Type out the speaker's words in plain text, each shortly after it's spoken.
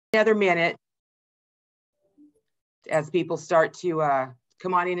Another minute as people start to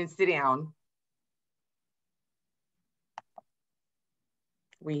come on in and sit down.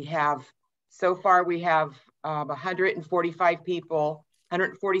 We have, so far we have 145 people,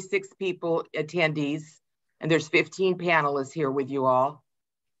 146 people attendees, and there's 15 panelists here with you all.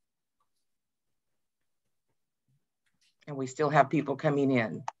 And we still have people coming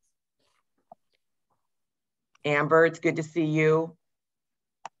in. Amber, it's good to see you.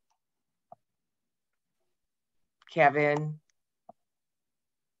 Kevin.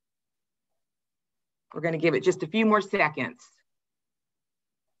 We're going to give it just a few more seconds.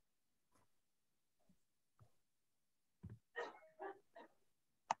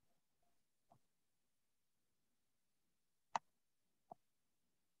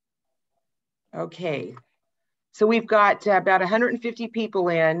 Okay, so we've got about 150 people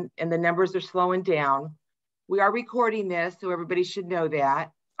in, and the numbers are slowing down. We are recording this, so everybody should know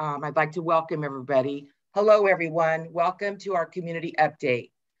that. I'd like to welcome everybody. Hello, everyone. Welcome to our community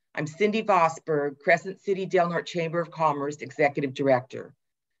update. I'm Cindy Vosberg, Crescent City Del Norte Chamber of Commerce Executive Director.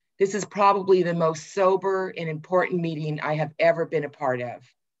 This is probably the most sober and important meeting I have ever been a part of.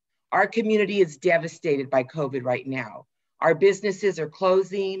 Our community is devastated by COVID right now. Our businesses are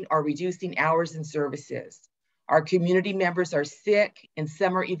closing or reducing hours and services. Our community members are sick and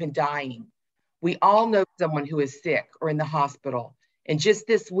some are even dying. We all know someone who is sick or in the hospital. And just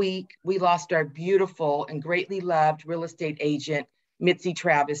this week, we lost our beautiful and greatly loved real estate agent, Mitzi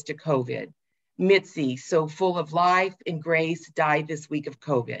Travis, to COVID. Mitzi, so full of life and grace, died this week of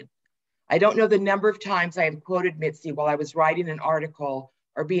COVID. I don't know the number of times I have quoted Mitzi while I was writing an article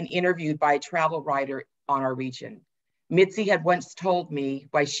or being interviewed by a travel writer on our region. Mitzi had once told me,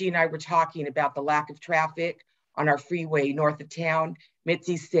 while she and I were talking about the lack of traffic on our freeway north of town,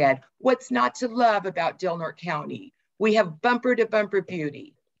 Mitzi said, "What's not to love about Del Norte County? We have bumper to bumper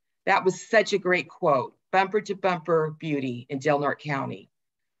beauty." That was such a great quote, bumper to bumper beauty in Del Norte County.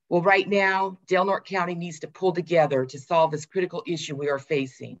 Well, right now, Del Norte County needs to pull together to solve this critical issue we are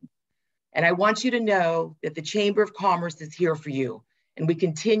facing. And I want you to know that the Chamber of Commerce is here for you. And we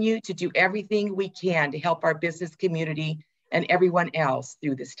continue to do everything we can to help our business community and everyone else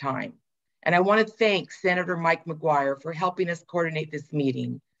through this time. And I want to thank Senator Mike McGuire for helping us coordinate this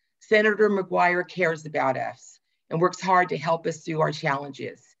meeting. Senator McGuire cares about us and works hard to help us through our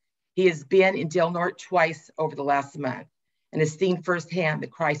challenges. He has been in Del Norte twice over the last month and has seen firsthand the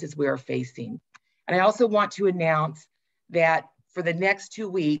crisis we are facing. And I also want to announce that for the next 2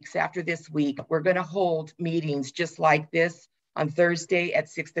 weeks after this week, we're going to hold meetings just like this on Thursday at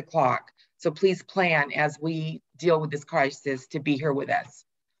 6 o'clock. So please plan as we deal with this crisis to be here with us.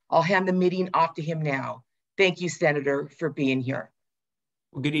 I'll hand the meeting off to him now. Thank you, Senator, for being here.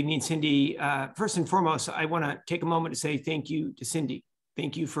 Well, good evening, Cindy. First and foremost, I want to take a moment to say thank you to Cindy.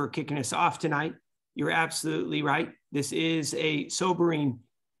 Thank you for kicking us off tonight. You're absolutely right. This is a sobering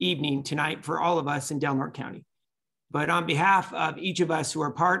evening tonight for all of us in Del Norte County. But on behalf of each of us who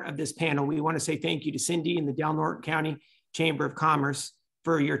are part of this panel, we want to say thank you to Cindy and the Del Norte County Chamber of Commerce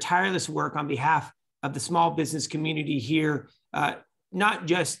for your tireless work on behalf of the small business community here, not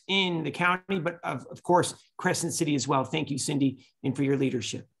just in the county, but of course, Crescent City as well. Thank you, Cindy, and for your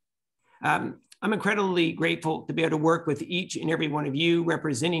leadership. I'm incredibly grateful to be able to work with each and every one of you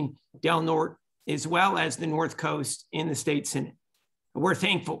representing Del Norte, as well as the North Coast in the State Senate. We're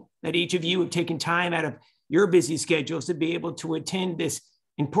thankful that each of you have taken time out of your busy schedules to be able to attend this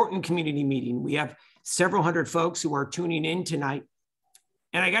important community meeting. We have several hundred folks who are tuning in tonight.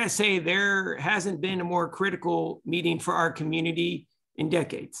 And I got to say, there hasn't been a more critical meeting for our community in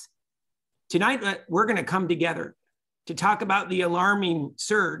decades. Tonight, we're going to come together to talk about the alarming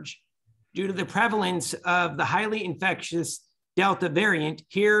surge due to the prevalence of the highly infectious Delta variant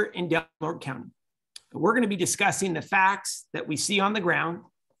here in Del Norte County. We're going to be discussing the facts that we see on the ground.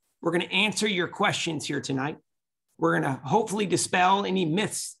 We're going to answer your questions here tonight. We're going to hopefully dispel any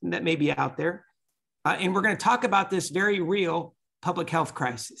myths that may be out there. And we're going to talk about this very real public health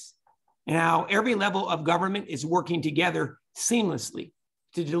crisis and how every level of government is working together seamlessly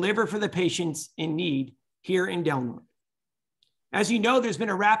to deliver for the patients in need here in Del Norte. As you know, there's been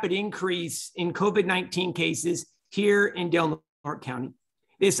a rapid increase in COVID-19 cases here in Del Norte County.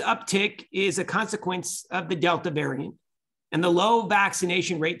 This uptick is a consequence of the Delta variant and the low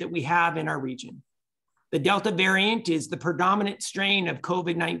vaccination rate that we have in our region. The Delta variant is the predominant strain of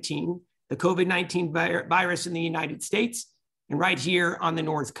COVID-19, the COVID-19 virus in the United States, and right here on the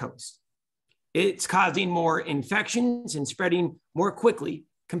North Coast. It's causing more infections and spreading more quickly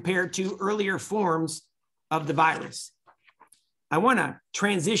compared to earlier forms of the virus. I want to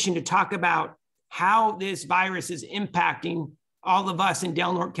transition to talk about how this virus is impacting all of us in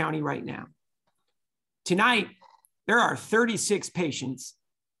Del Norte County right now. Tonight, there are 36 patients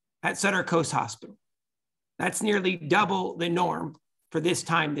at Sutter Coast Hospital. That's nearly double the norm for this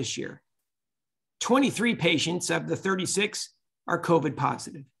time this year. 23 patients of the 36 are COVID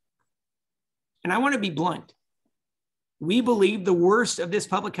positive. And I want to be blunt. We believe the worst of this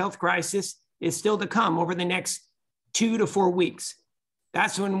public health crisis is still to come over the next 2 to 4 weeks.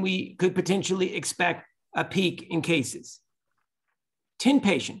 That's when we could potentially expect a peak in cases. 10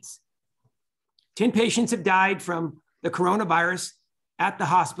 patients have died from the coronavirus at the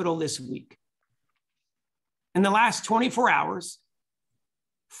hospital this week. In the last 24 hours,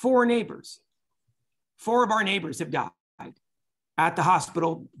 4 of our neighbors have died at the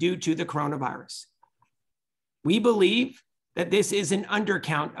hospital due to the coronavirus. We believe that this is an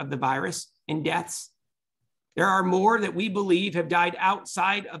undercount of the virus in deaths. There are more that we believe have died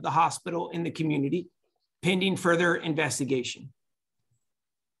outside of the hospital in the community, pending further investigation.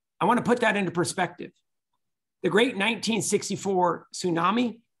 I want to put that into perspective. The great 1964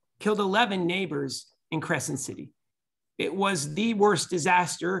 tsunami killed 11 neighbors in Crescent City. It was the worst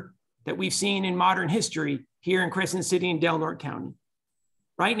disaster that we've seen in modern history here in Crescent City and Del Norte County.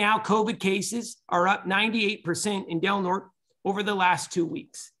 Right now, COVID cases are up 98% in Del Norte over the last 2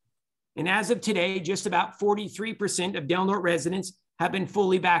 weeks. And as of today, just about 43% of Del Norte residents have been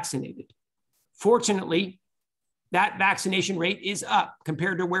fully vaccinated. Fortunately, that vaccination rate is up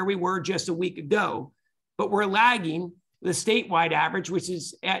compared to where we were just a week ago, but we're lagging the statewide average, which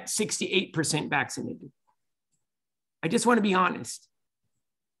is at 68% vaccinated. I just want to be honest.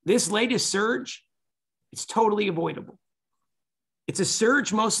 This latest surge, it's totally avoidable. It's a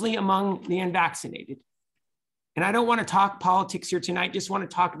surge mostly among the unvaccinated. And I don't want to talk politics here tonight, just want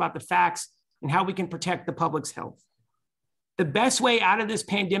to talk about the facts and how we can protect the public's health. The best way out of this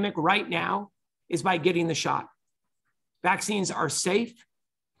pandemic right now is by getting the shot. Vaccines are safe,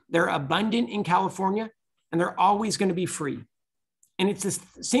 they're abundant in California, and they're always going to be free. And it's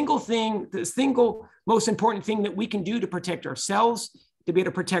the single most important thing that we can do to protect ourselves, to be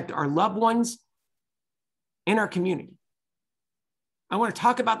able to protect our loved ones and our community. I want to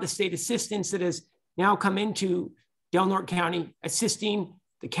talk about the state assistance that has now come into Del Norte County, assisting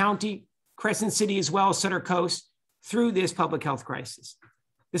the county, Crescent City, as well as Sutter Coast through this public health crisis.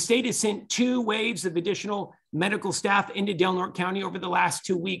 The state has sent 2 waves of additional medical staff into Del Norte County over the last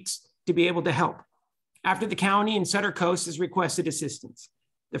 2 weeks to be able to help, after the county and Sutter Coast has requested assistance.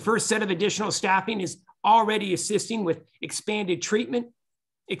 The first set of additional staffing is already assisting with expanded treatment,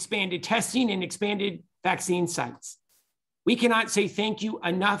 expanded testing, and expanded vaccine sites. We cannot say thank you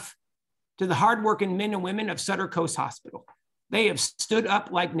enough to the hardworking men and women of Sutter Coast Hospital. They have stood up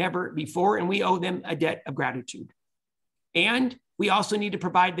like never before, and we owe them a debt of gratitude. And we also need to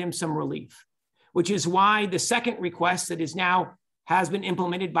provide them some relief, which is why the second request that has been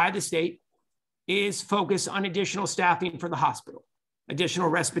implemented by the state is focused on additional staffing for the hospital. Additional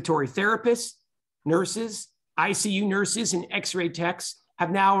respiratory therapists, nurses, ICU nurses, and X-ray techs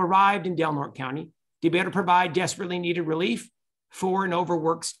have now arrived in Del Norte County to be able to provide desperately needed relief for an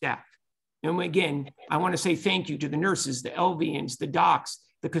overworked staff. And again, I want to say thank you to the nurses, the LVNs, the docs,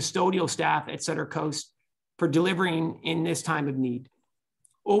 the custodial staff at Sutter Coast for delivering in this time of need.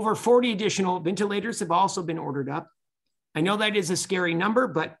 Over 40 additional ventilators have also been ordered up. I know that is a scary number,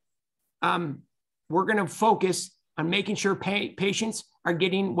 but we're going to focus on making sure patients are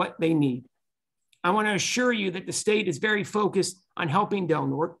getting what they need. I want to assure you that the state is very focused on helping Del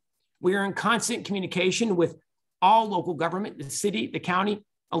Norte. We are in constant communication with all local government, the city, the county,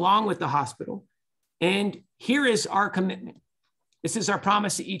 along with the hospital. And here is our commitment. This is our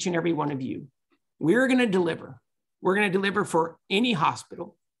promise to each and every one of you. We're going to deliver. We're going to deliver for any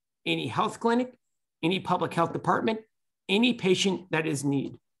hospital, any health clinic, any public health department, any patient that is in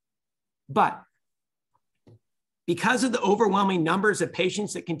need. But because of the overwhelming numbers of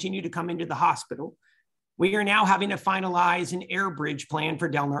patients that continue to come into the hospital, we are now having to finalize an air bridge plan for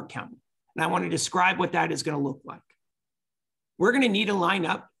Del Norte County. And I want to describe what that is going to look like. We're going to need to line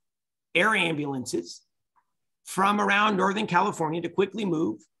up air ambulances from around Northern California to quickly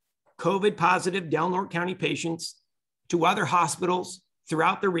move COVID positive Del Norte County patients to other hospitals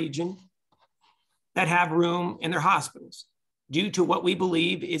throughout the region that have room in their hospitals due to what we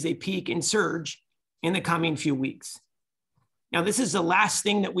believe is a peak and surge in the coming few weeks. Now, this is the last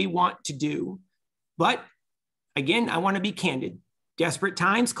thing that we want to do, but again, I want to be candid. Desperate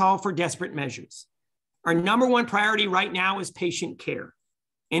times call for desperate measures. Our number one priority right now is patient care.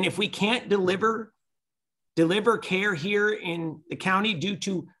 And if we can't deliver care here in the county due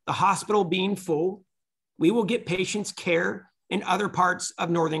to the hospital being full, we will get patients care in other parts of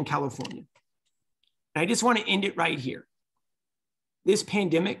Northern California. And I just want to end it right here. this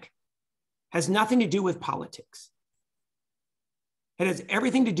pandemic has nothing to do with politics. It has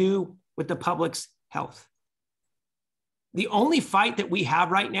everything to do with the public's health. The only fight that we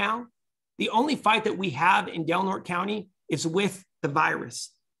have right now, the only fight that we have in Del Norte County is with the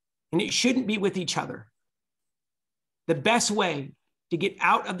virus, and it shouldn't be with each other. The best way to get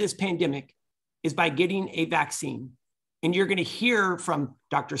out of this pandemic is by getting a vaccine. And you're going to hear from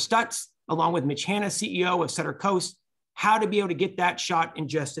Dr. Stutz, along with Mitch Hanna, CEO of Sutter Coast, how to be able to get that shot in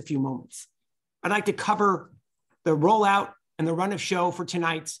just a few moments. I'd like to cover the rollout and the run of show for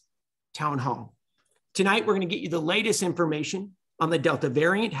tonight's town hall. Tonight, we're going to get you the latest information on the Delta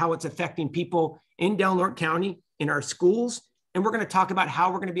variant, how it's affecting people in Del Norte County, in our schools, and we're going to talk about how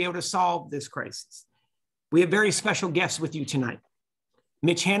we're going to be able to solve this crisis. We have very special guests with you tonight.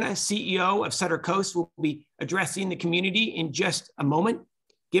 Mitch Hanna, CEO of Sutter Coast, will be addressing the community in just a moment,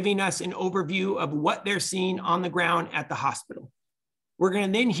 giving us an overview of what they're seeing on the ground at the hospital. We're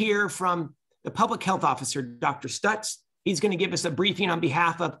going to then hear from the public health officer, Dr. Stutz. He's going to give us a briefing on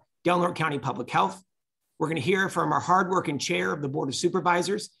behalf of Del Norte County Public Health. We're going to hear from our hardworking chair of the Board of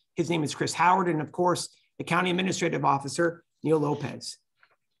Supervisors. His name is Chris Howard, and of course, the County Administrative Officer, Neil Lopez.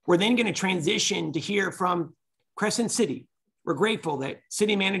 We're then going to transition to hear from Crescent City. We're grateful that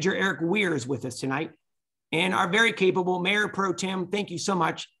City Manager Eric Weir is with us tonight, and our very capable Mayor Pro Tem, thank you so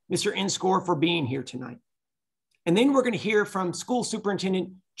much, Mr. Inscore, for being here tonight. And then we're going to hear from School Superintendent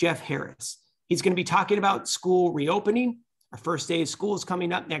Jeff Harris. He's going to be talking about school reopening. Our first day of school is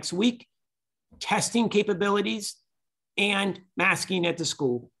coming up next week, testing capabilities, and masking at the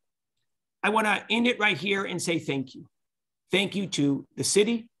school. I want to end it right here and say thank you. Thank you to the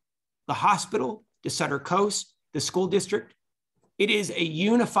city, the hospital, the Sutter Coast, the school district. It is a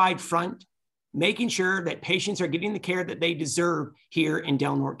unified front, making sure that patients are getting the care that they deserve here in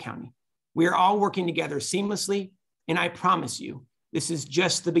Del Norte County. We are all working together seamlessly, and I promise you, this is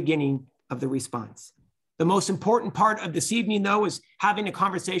just the beginning of the response. The most important part of this evening, though, is having a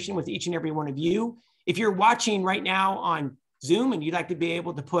conversation with each and every one of you. If you're watching right now on Zoom and you'd like to be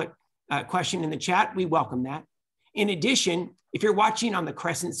able to put a question in the chat, we welcome that. In addition, if you're watching on the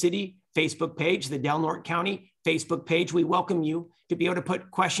Crescent City Facebook page, the Del Norte County Facebook page, we welcome you to be able to put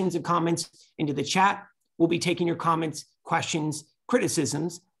questions and comments into the chat. We'll be taking your comments, questions,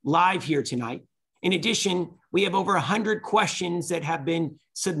 criticisms live here tonight. In addition, we have over 100 questions that have been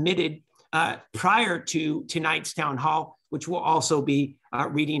submitted prior to tonight's town hall, which we'll also be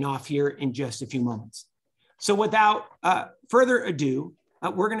reading off here in just a few moments. So without further ado,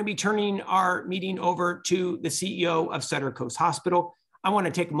 we're going to be turning our meeting over to the CEO of Sutter Coast Hospital. I want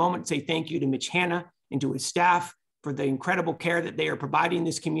to take a moment and say thank you to Mitch Hanna and to his staff for the incredible care that they are providing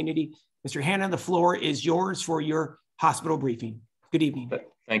this community. Mr. Hanna, the floor is yours for your hospital briefing. Good evening.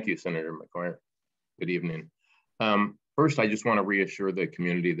 Thank you, Senator McGuire. Good evening. First, I just want to reassure the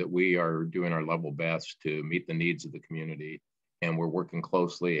community that we are doing our level best to meet the needs of the community. And we're working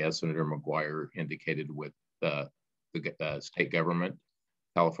closely, as Senator McGuire indicated, with the state government,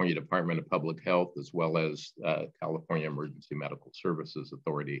 California Department of Public Health, as well as California Emergency Medical Services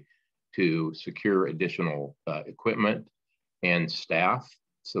Authority to secure additional equipment and staff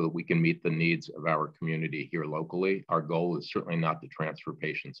so that we can meet the needs of our community here locally. Our goal is certainly not to transfer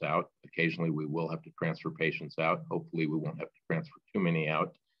patients out. Occasionally we will have to transfer patients out. Hopefully we won't have to transfer too many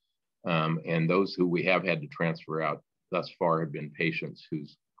out. And those who we have had to transfer out thus far have been patients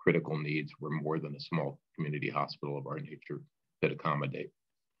whose critical needs were more than a small community hospital of our nature could accommodate.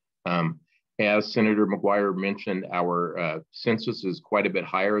 As Senator McGuire mentioned, our census is quite a bit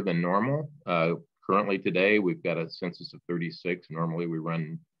higher than normal. Currently today, we've got a census of 36. Normally we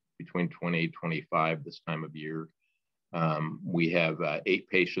run between 20, 25 this time of year. We have 8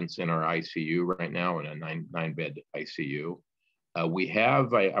 patients in our ICU right now in a nine-bed ICU. We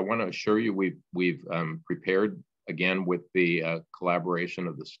have, I want to assure you, we've prepared again with the collaboration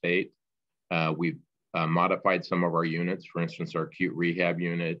of the state. We've modified some of our units, for instance, our acute rehab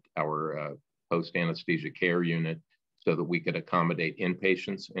unit, our post-anesthesia care unit, so that we could accommodate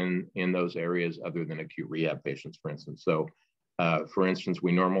inpatients in those areas other than acute rehab patients, for instance. So, for instance,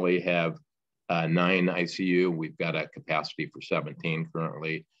 we normally have 9 ICU. We've got a capacity for 17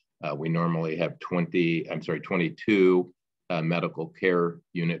 currently. We normally have 22 medical care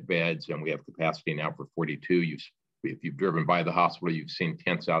unit beds, and we have capacity now for 42. If you've driven by the hospital, you've seen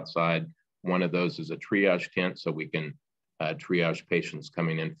tents outside. One of those is a triage tent, so we can triage patients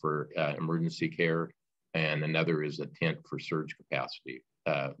coming in for emergency care, and another is a tent for surge capacity.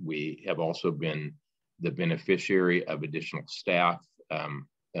 We have also been the beneficiary of additional staff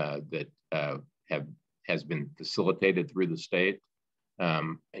that has been facilitated through the state.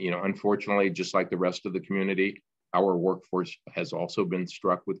 Unfortunately, just like the rest of the community, our workforce has also been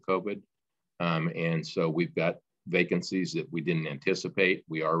struck with COVID. And so we've got vacancies that we didn't anticipate.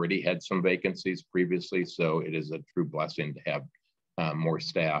 We already had some vacancies previously, so it is a true blessing to have more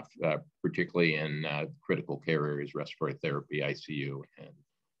staff, particularly in critical care areas, respiratory therapy, ICU, and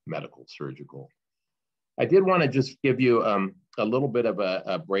medical surgical. I did want to just give you a little bit of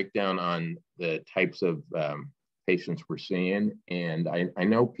a breakdown on the types of patients we're seeing. And I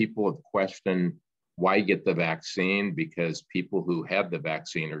know people have questioned why get the vaccine, because people who have the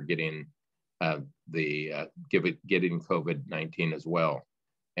vaccine are getting getting COVID-19 as well.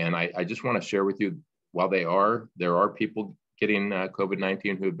 And I just want to share with you, while there are people getting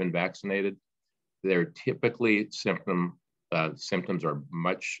COVID-19 who have been vaccinated, they're typically symptoms are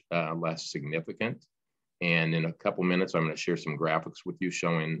much less significant. And in a couple minutes, I'm going to share some graphics with you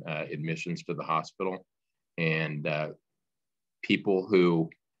showing admissions to the hospital and people who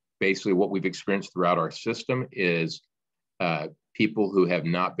basically what we've experienced throughout our system is people who have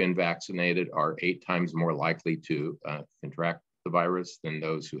not been vaccinated are 8 times more likely to contract the virus than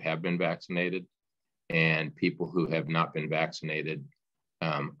those who have been vaccinated. And people who have not been vaccinated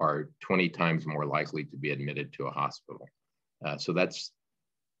are 20 times more likely to be admitted to a hospital. So that's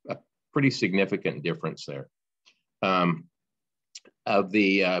a pretty significant difference there. Of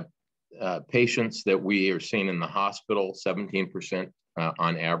the patients that we are seeing in the hospital, 17%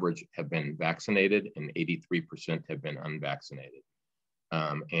 on average have been vaccinated and 83% have been unvaccinated.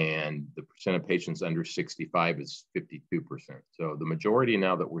 And the percent of patients under 65 is 52%. So the majority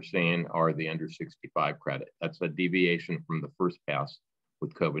now that we're seeing are the under 65 credit. That's a deviation from the first pass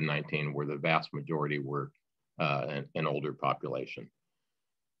with COVID-19, where the vast majority were an older population.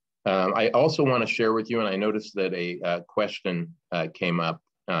 I also want to share with you, and I noticed that a question came up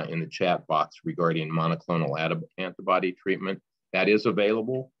in the chat box regarding monoclonal antibody treatment. That is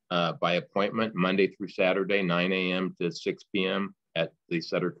available by appointment Monday through Saturday, 9 a.m. to 6 p.m. at the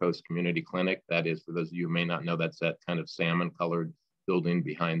Sutter Coast Community Clinic. That is, for those of you who may not know, that's that kind of salmon-colored building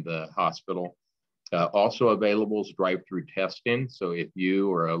behind the hospital. Also available is drive-through testing. So if you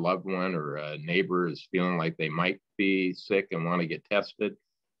or a loved one or a neighbor is feeling like they might be sick and want to get tested,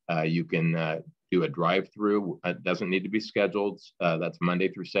 you can do a drive-through. It doesn't need to be scheduled. That's Monday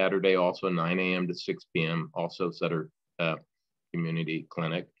through Saturday, also 9 a.m. to 6 p.m., also Sutter Community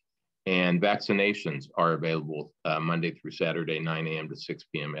Clinic. And vaccinations are available Monday through Saturday, 9 a.m. to 6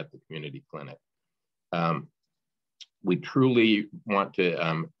 p.m. at the community clinic. We truly want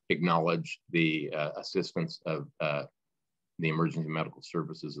to acknowledge the assistance of the Emergency Medical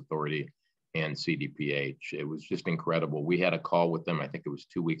Services Authority and CDPH. It was just incredible. We had a call with them, I think it was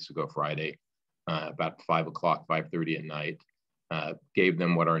 2 weeks ago Friday, about 5 o'clock, 5:30 at night, gave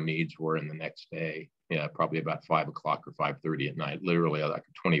them what our needs were, and the next day, probably about 5 o'clock or 5:30 at night, literally like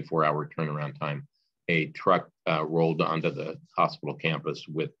a 24-hour turnaround time, a truck rolled onto the hospital campus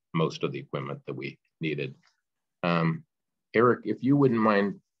with most of the equipment that we needed. Eric, if you wouldn't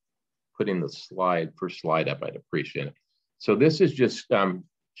mind putting the first slide up, I'd appreciate it. So this is just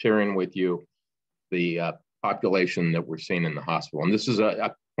sharing with you the population that we're seeing in the hospital. And this is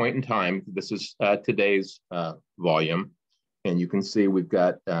a point in time. This is today's volume. And you can see we've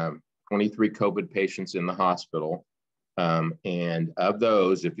got 23 COVID patients in the hospital. And of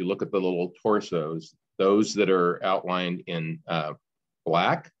those, if you look at the little torsos, those that are outlined in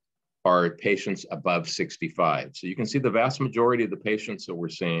black are patients above 65. So you can see the vast majority of the patients that we're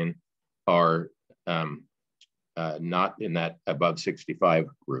seeing are not in that above 65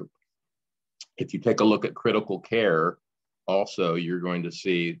 group. If you take a look at critical care, also, you're going to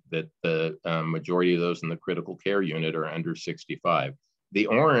see that the majority of those in the critical care unit are under 65. The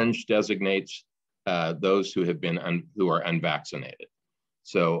orange designates those who have been who are unvaccinated.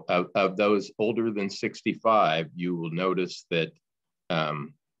 So of those older than 65, you will notice that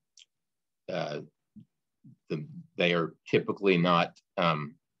they are typically not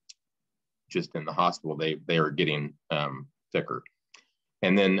just in the hospital. They are getting thicker.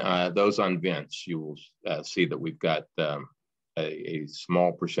 And then those on vents, you will see that we've got a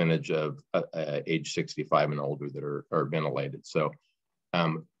small percentage of age 65 and older that are ventilated. So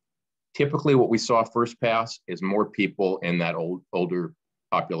typically what we saw first pass is more people in that older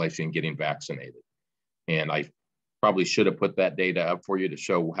population getting vaccinated. And I probably should have put that data up for you to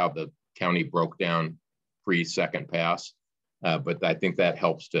show how the county broke down pre-second pass. But I think that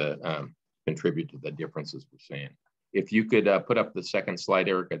helps to contribute to the differences we're seeing. If you could put up the second slide,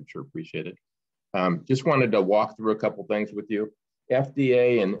 Eric, I'd sure appreciate it. Just wanted to walk through a couple things with you.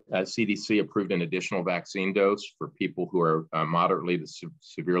 FDA and CDC approved an additional vaccine dose for people who are moderately to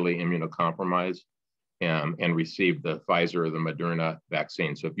severely immunocompromised and received the Pfizer or the Moderna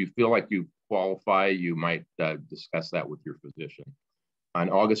vaccine. So if you feel like you qualify, you might discuss that with your physician. On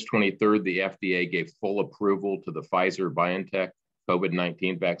August 23rd, the FDA gave full approval to the Pfizer-BioNTech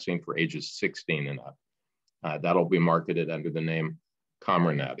COVID-19 vaccine for ages 16 and up. That'll be marketed under the name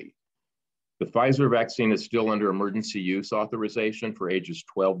Comirnaty. The Pfizer vaccine is still under emergency use authorization for ages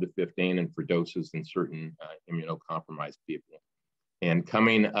 12 to 15 and for doses in certain immunocompromised people. And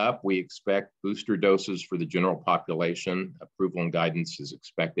coming up, we expect booster doses for the general population. Approval and guidance is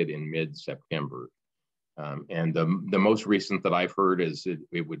expected in mid-September. And the most recent that I've heard is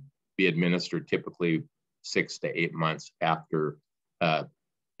it would be administered typically 6 to 8 months after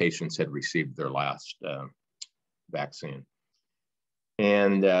patients had received their last vaccine.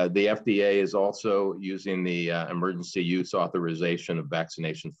 And the FDA is also using the emergency use authorization of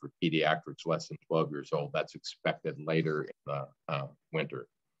vaccinations for pediatrics less than 12 years old. That's expected later in the winter.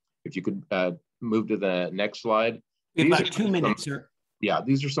 If you could move to the next slide. We have about 2 minutes, sir. Yeah,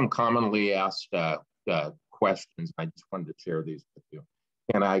 these are some commonly asked questions. I just wanted to share these with you.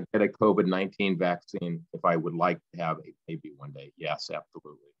 Can I get a COVID-19 vaccine if I would like to have a baby one day? Yes,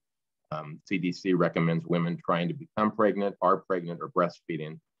 absolutely. CDC recommends women trying to become pregnant, are pregnant, or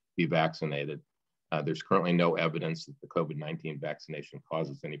breastfeeding be vaccinated. There's currently no evidence that the COVID-19 vaccination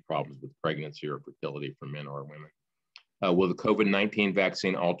causes any problems with pregnancy or fertility for men or women. Will the COVID-19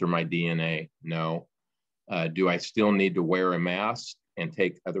 vaccine alter my DNA? No. Do I still need to wear a mask and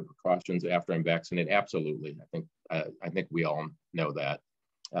take other precautions after I'm vaccinated? Absolutely. I think we all know that.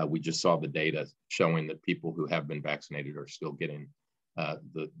 We just saw the data showing that people who have been vaccinated are still getting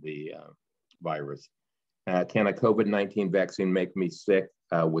the virus. Can a COVID-19 vaccine make me sick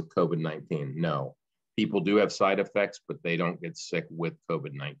with COVID-19? No. People do have side effects, but they don't get sick with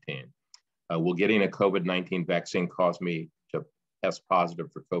COVID-19. Will getting a COVID-19 vaccine cause me to test positive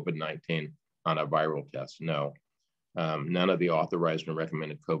for COVID-19 on a viral test? No. None of the authorized and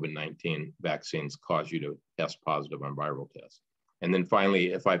recommended COVID-19 vaccines cause you to test positive on viral tests. And then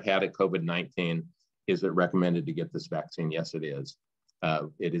finally, if I've had a COVID-19, is it recommended to get this vaccine? Yes, it is.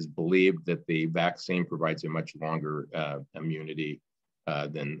 It is believed that the vaccine provides a much longer immunity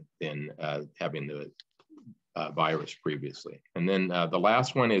than having the virus previously. And then the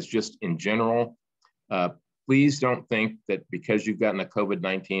last one is just in general, please don't think that because you've gotten a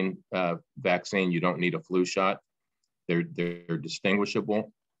COVID-19 vaccine, you don't need a flu shot. They're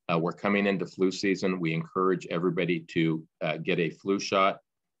distinguishable. We're coming into flu season. We encourage everybody to get a flu shot.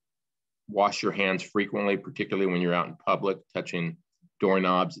 Wash your hands frequently, particularly when you're out in public, touching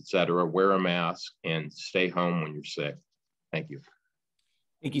doorknobs, et cetera. Wear a mask and stay home when you're sick. Thank you.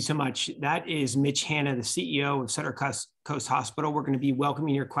 Thank you so much. That is Mitch Hanna, the CEO of Sutter Coast Hospital. We're going to be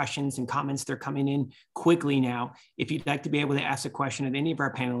welcoming your questions and comments. They're coming in quickly now. If you'd like to be able to ask a question of any of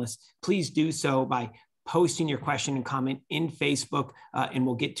our panelists, please do so by posting your question and comment in Facebook, and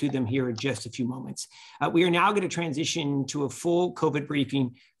we'll get to them here in just a few moments. We are now going to transition to a full COVID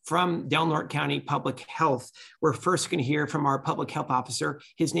briefing from Del Norte County Public Health. We're first going to hear from our public health officer.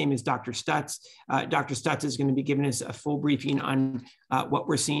 His name is Dr. Stutz. Dr. Stutz is going to be giving us a full briefing on what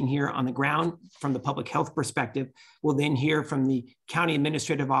we're seeing here on the ground from the public health perspective. We'll then hear from the county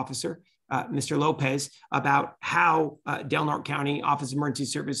administrative officer, Mr. Lopez, about how Del Norte County Office of Emergency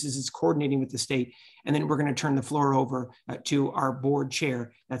Services is coordinating with the state. And then we're going to turn the floor over to our board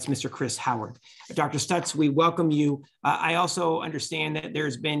chair. That's Mr. Chris Howard. Dr. Stutz, we welcome you. I also understand that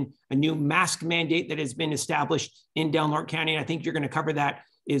there's been a new mask mandate that has been established in Del Norte County. And I think you're going to cover that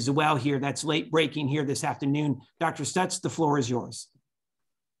as well here. That's late breaking here this afternoon. Dr. Stutz, the floor is yours.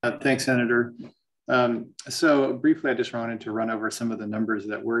 Thanks, Senator. So briefly, I just wanted to run over some of the numbers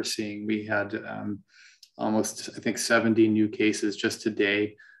that we're seeing. We had almost, I think, 70 new cases just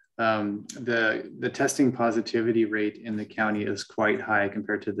today. The testing positivity rate in the county is quite high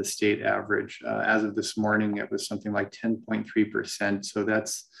compared to the state average. As of this morning, it was something like 10.3%. So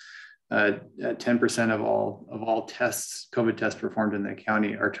that's 10% of all tests, COVID tests performed in the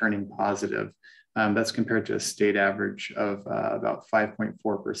county are turning positive. That's compared to a state average of about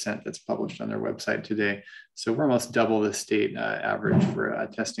 5.4% that's published on their website today. So we're almost double the state average for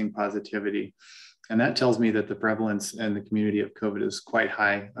testing positivity. And that tells me that the prevalence in the community of COVID is quite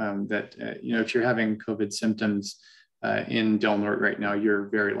high, if you're having COVID symptoms in Del Norte right now, you're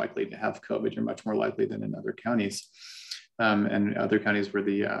very likely to have COVID. You're much more likely than in other counties and other counties where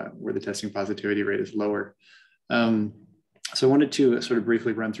the testing positivity rate is lower. So I wanted to sort of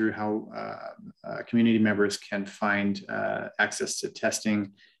briefly run through how community members can find access to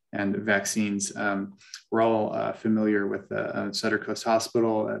testing and vaccines. We're all familiar with Sutter Coast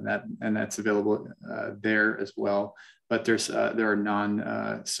Hospital, and that's available there as well. But there are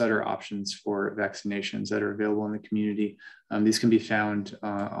non-Sutter options for vaccinations that are available in the community. These can be found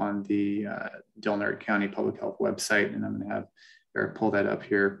on the Del Norte County Public Health website, and I'm going to have Eric pull that up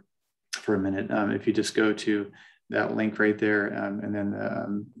here for a minute. If you just go to that link right there, and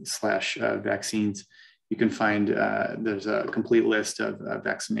then / vaccines, you can find there's a complete list of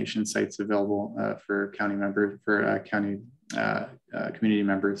vaccination sites available for county members, for community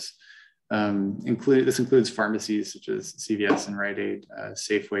members. This includes pharmacies such as CVS and Rite Aid,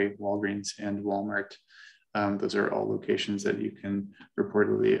 Safeway, Walgreens, and Walmart. Those are all locations that you can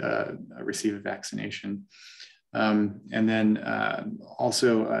reportedly receive a vaccination. And then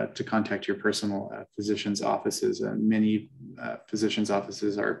also to contact your personal physician's offices. Many physician's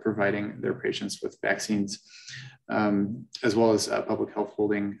offices are providing their patients with vaccines, as well as public health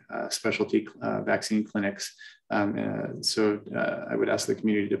holding specialty vaccine clinics. So I would ask the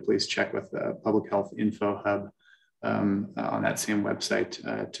community to please check with the Public Health Info Hub on that same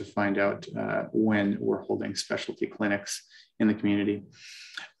website to find out when we're holding specialty clinics in the community.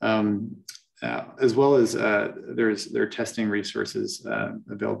 As well as there are testing resources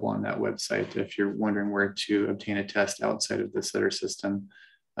available on that website. If you're wondering where to obtain a test outside of the Sutter system,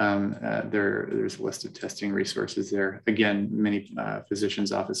 there's a list of testing resources there. Again, many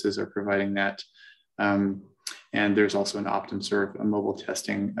physicians' offices are providing that. And there's also an OptumServe, a mobile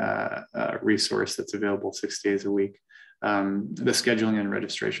testing resource that's available 6 days a week. The scheduling and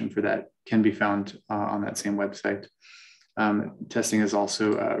registration for that can be found on that same website. Testing is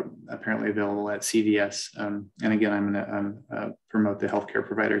also apparently available at CVS. And again, I'm going to promote the healthcare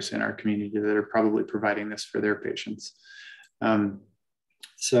providers in our community that are probably providing this for their patients.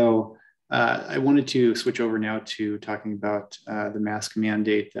 So I wanted to switch over now to talking about the mask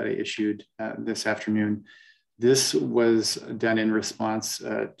mandate that I issued this afternoon. This was done in response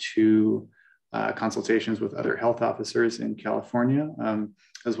to consultations with other health officers in California,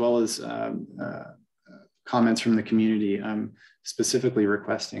 as well as comments from the community, specifically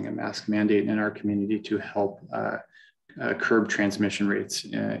requesting a mask mandate in our community to help curb transmission rates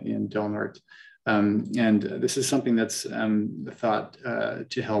in Del Norte. And this is something that's thought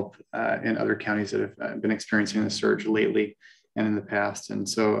to help in other counties that have been experiencing the surge lately and in the past. And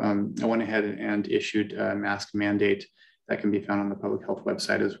so I went ahead and issued a mask mandate that can be found on the public health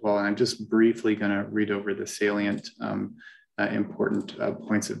website as well. And I'm just briefly going to read over the salient important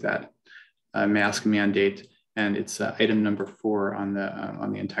points of that mask mandate. And it's item number 4 on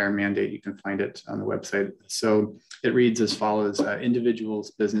the entire mandate. You can find it on the website. So it reads as follows: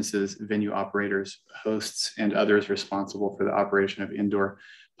 individuals, businesses, venue operators, hosts, and others responsible for the operation of indoor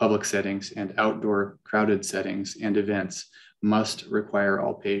public settings and outdoor crowded settings and events must require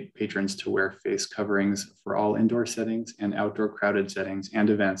all patrons to wear face coverings for all indoor settings and outdoor crowded settings and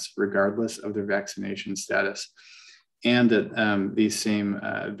events, regardless of their vaccination status. And that these same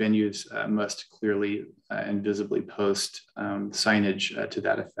venues must clearly and visibly post signage to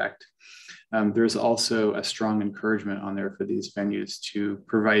that effect. There's also a strong encouragement on there for these venues to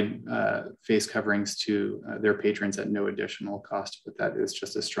provide face coverings to their patrons at no additional cost, but that is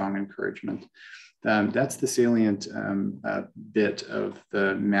just a strong encouragement. That's the salient bit of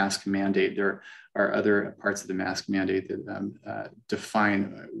the mask mandate. There are other parts of the mask mandate that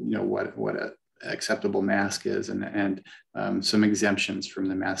define, what a acceptable mask is and some exemptions from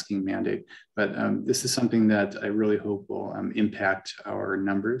the masking mandate. But this is something that I really hope will impact our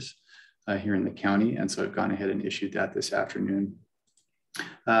numbers here in the county. And so I've gone ahead and issued that this afternoon.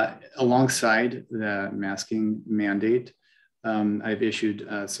 Alongside the masking mandate, I've issued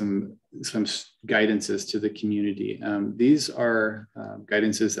some guidances to the community. These are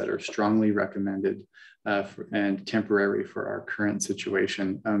guidances that are strongly recommended and temporary for our current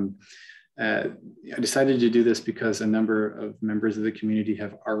situation. I decided to do this because a number of members of the community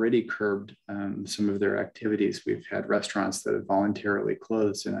have already curbed some of their activities. We've had restaurants that have voluntarily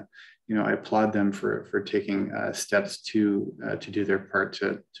closed, and I applaud them for taking steps to do their part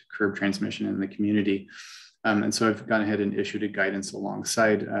to curb transmission in the community. And so I've gone ahead and issued a guidance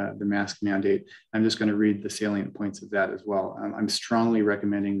alongside the mask mandate. I'm just going to read the salient points of that as well. I'm strongly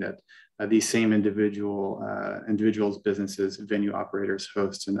recommending that these same individuals, businesses, venue operators,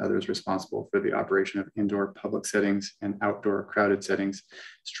 hosts, and others responsible for the operation of indoor public settings and outdoor crowded settings,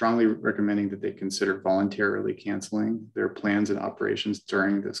 strongly recommending that they consider voluntarily canceling their plans and operations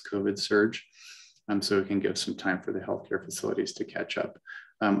during this COVID surge, so it can give some time for the healthcare facilities to catch up.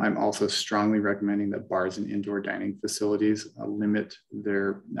 I'm also strongly recommending that bars and indoor dining facilities limit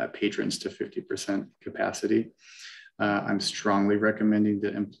their patrons to 50% capacity. I'm strongly recommending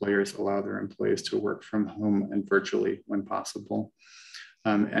that employers allow their employees to work from home and virtually when possible.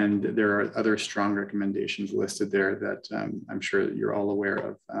 And there are other strong recommendations listed there that I'm sure you're all aware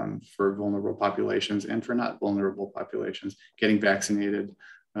of for vulnerable populations and for not vulnerable populations, getting vaccinated,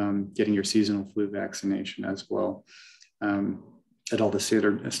 getting your seasonal flu vaccination as well, at all the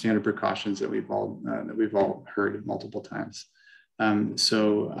standard precautions that we've all heard multiple times.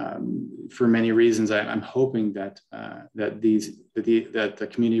 For many reasons, I'm hoping that the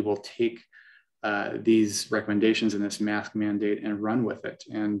community will take these recommendations and this mask mandate and run with it,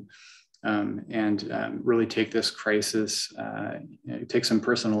 and really take this crisis, take some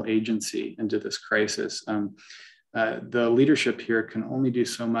personal agency into this crisis. The leadership here can only do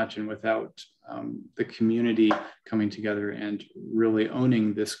so much, and without the community coming together and really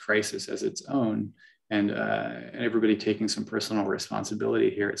owning this crisis as its own, and everybody taking some personal responsibility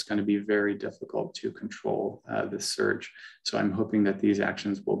here, it's going to be very difficult to control this surge. So I'm hoping that these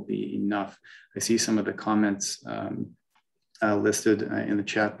actions will be enough. I see some of the comments listed in the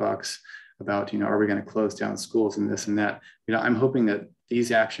chat box about, are we going to close down schools and this and that? I'm hoping that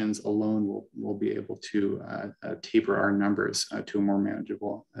these actions alone will be able to taper our numbers to a more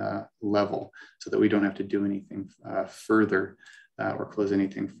manageable level, so that we don't have to do anything further or close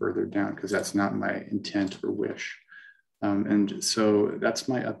anything further down, because that's not my intent or wish. And so that's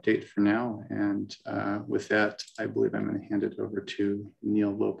my update for now. And with that, I believe I'm going to hand it over to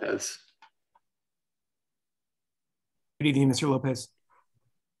Neil Lopez. Good evening, Mr. Lopez.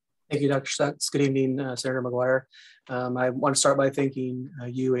 Thank you, Dr. Stutz. Good evening, Senator McGuire. I want to start by thanking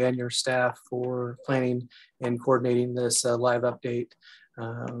you and your staff for planning and coordinating this live update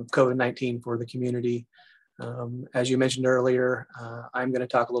of COVID-19 for the community. As you mentioned earlier, I'm going to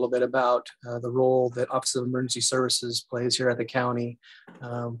talk a little bit about the role that Office of Emergency Services plays here at the county,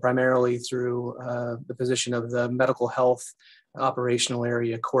 primarily through the position of the Medical Health Operational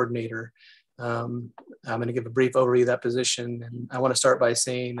Area Coordinator. I'm going to give a brief overview of that position, and I want to start by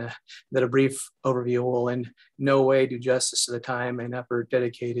saying that a brief overview will in no way do justice to the time and effort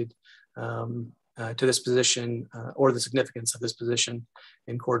dedicated to this position or the significance of this position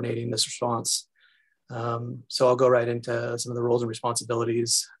in coordinating this response. So I'll go right into some of the roles and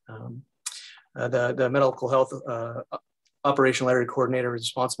responsibilities. The Medical Health Operational Area Coordinator is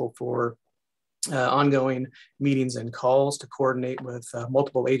responsible for ongoing meetings and calls to coordinate with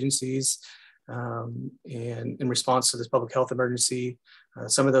multiple agencies and in response to this public health emergency.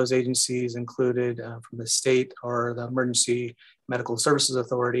 Some of those agencies included from the state are the Emergency Medical Services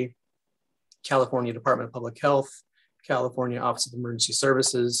Authority, California Department of Public Health, California Office of Emergency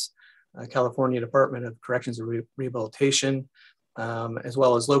Services, California Department of Corrections and Rehabilitation, as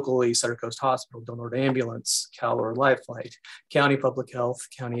well as locally Sutter Coast Hospital, Norte Ambulance, Cal Life Flight, County Public Health,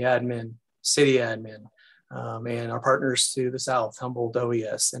 County Admin, City Admin, and our partners to the south, Humboldt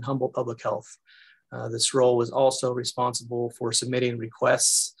OES and Humboldt Public Health. This role was also responsible for submitting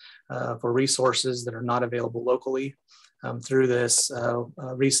requests for resources that are not available locally. Through this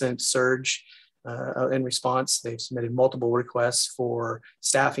recent surge, in response, they've submitted multiple requests for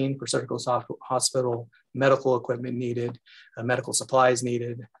staffing for Sutter Coast Hospital, medical equipment needed, medical supplies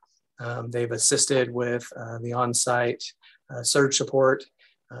needed. They've assisted with the on-site surge support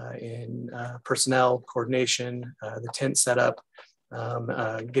in personnel coordination, the tent setup,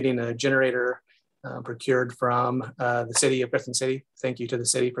 getting a generator procured from the city of Griffin City. Thank you to the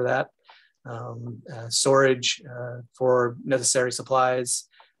city for that. Storage for necessary supplies,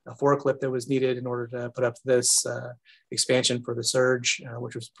 a forklift that was needed in order to put up this expansion for the surge,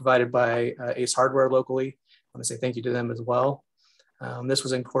 which was provided by Ace Hardware locally. I want to say thank you to them as well. This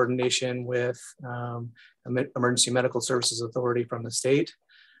was in coordination with Emergency Medical Services Authority from the state.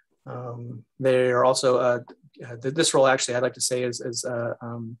 They are also, this role actually I'd like to say is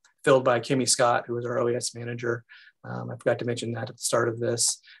filled by Kimmy Scott, who is our OES manager. I forgot to mention that at the start of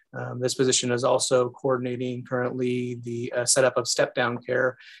this. This position is also coordinating currently the setup of step-down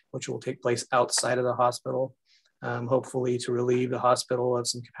care, which will take place outside of the hospital, hopefully to relieve the hospital of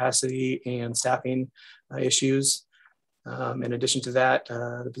some capacity and staffing issues. In addition to that,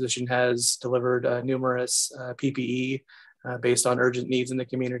 the position has delivered numerous PPE based on urgent needs in the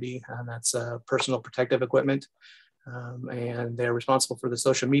community, and that's personal protective equipment. And they're responsible for the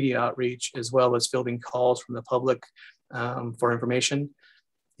social media outreach, as well as fielding calls from the public for information.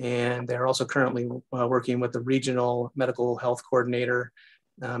 And they're also currently working with the regional medical health coordinator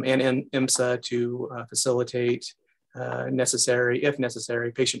and IMSA to facilitate if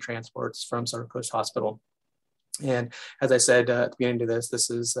necessary, patient transports from Sutter Coast Hospital. And as I said at the beginning of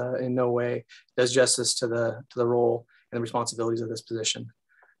this is in no way does justice to the role and the responsibilities of this position.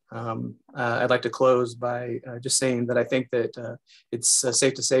 I'd like to close by just saying that I think that it's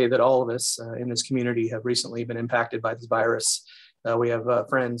safe to say that all of us in this community have recently been impacted by this virus. We have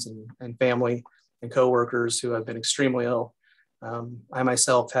friends and family and coworkers who have been extremely ill. I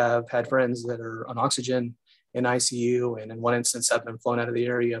myself have had friends that are on oxygen, in ICU, and in one instance have been flown out of the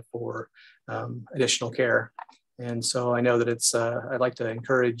area for additional care. And so I know that it's, I'd like to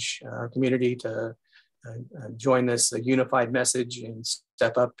encourage our community to join this unified message and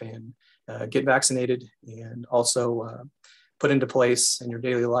step up and get vaccinated, and also put into place in your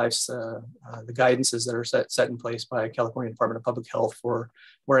daily lives the guidances that are set in place by California Department of Public Health for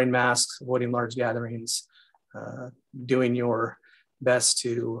wearing masks, avoiding large gatherings, doing your best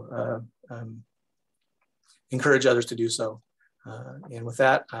to encourage others to do so. And with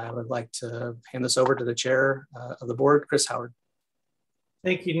that, I would like to hand this over to the chair of the board, Chris Howard.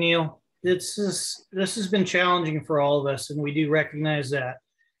 Thank you, Neil. This has been challenging for all of us, and we do recognize that.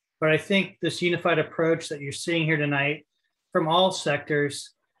 But I think this unified approach that you're seeing here tonight from all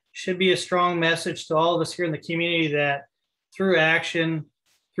sectors should be a strong message to all of us here in the community that through action,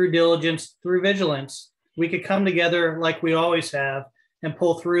 through diligence, through vigilance, we could come together like we always have and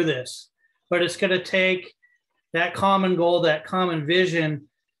pull through this. But it's going to take that common goal, that common vision,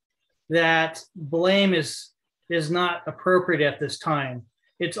 that blame is not appropriate at this time.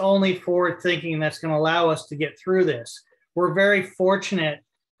 It's only forward thinking that's going to allow us to get through this. We're very fortunate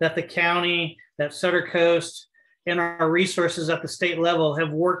that the county, that Sutter Coast, and our resources at the state level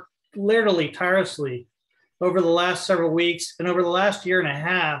have worked literally tirelessly over the last several weeks and over the last year and a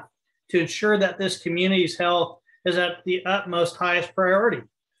half to ensure that this community's health is at the utmost highest priority.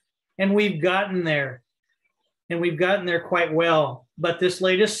 And we've gotten there, and we've gotten there quite well. But this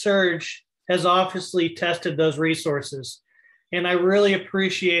latest surge has obviously tested those resources. And I really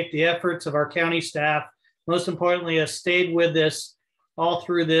appreciate the efforts of our county staff. Most importantly, has stayed with this all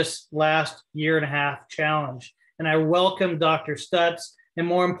through this last year and a half challenge. And I welcome Dr. Stutz, and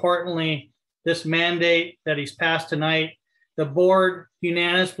more importantly, this mandate that he's passed tonight. The board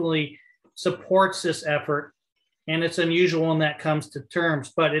unanimously supports this effort, and it's unusual when that comes to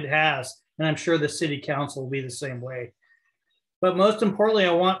terms, but it has. And I'm sure the city council will be the same way. But most importantly,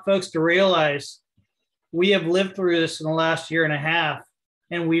 I want folks to realize we have lived through this in the last year and a half,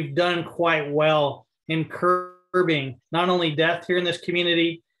 and we've done quite well in curbing not only death here in this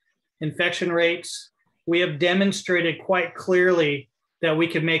community, infection rates. We have demonstrated quite clearly that we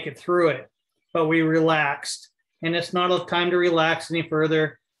could make it through it, but we relaxed. And it's not a time to relax any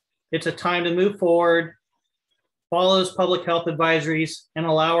further. It's a time to move forward, follow those public health advisories, and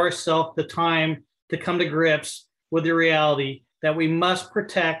allow ourselves the time to come to grips with the reality that we must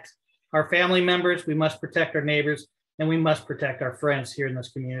protect our family members, we must protect our neighbors, and we must protect our friends here in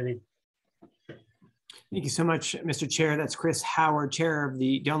this community. Thank you so much, Mr. Chair. That's Chris Howard, Chair of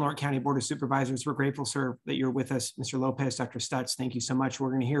the Del Norte County Board of Supervisors. We're grateful, sir, that you're with us. Mr. Lopez, Dr. Stutz, thank you so much.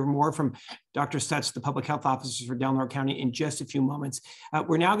 We're going to hear more from Dr. Stutz, the Public Health Officer for Del Norte County, in just a few moments.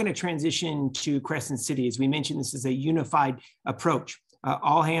 We're now going to transition to Crescent City. As we mentioned, this is a unified approach,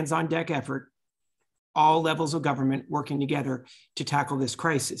 all hands on deck effort, all levels of government working together to tackle this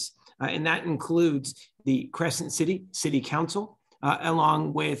crisis. And that includes the Crescent City City Council,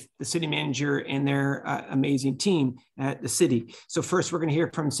 along with the city manager and their amazing team at the city. So first, we're going to hear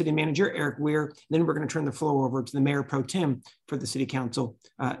from City Manager Eric Weir. Then we're going to turn the floor over to the Mayor Pro Tem for the City Council.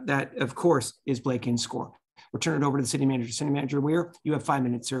 That, of course, is Blake Inscore. We'll turn it over to the City Manager. City Manager Weir, you have 5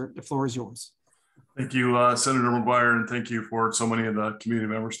 minutes, sir. The floor is yours. Thank you, Senator McGuire, and thank you for so many of the community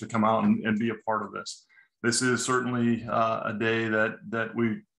members to come out and be a part of this. This is certainly a day that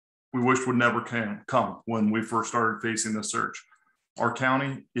we wish would never come when we first started facing this surge. Our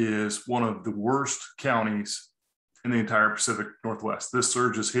county is one of the worst counties in the entire Pacific Northwest. This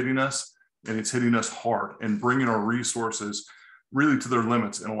surge is hitting us, and it's hitting us hard and bringing our resources really to their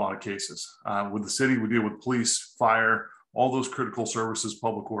limits in a lot of cases. With the city, we deal with police, fire, all those critical services,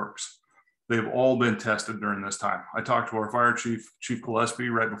 public works. They've all been tested during this time. I talked to our fire chief, Chief Gillespie,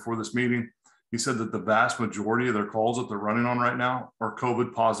 right before this meeting. He said that the vast majority of their calls that they're running on right now are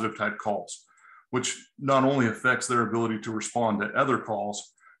COVID positive type calls, which not only affects their ability to respond to other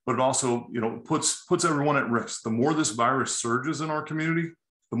calls, but it also, puts everyone at risk. The more this virus surges in our community,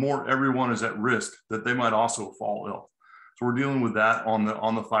 the more everyone is at risk that they might also fall ill. So we're dealing with that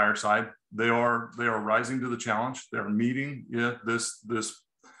on the fire side. They are rising to the challenge. They're meeting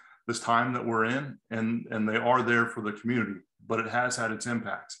this time that we're in, and they are there for the community, but it has had its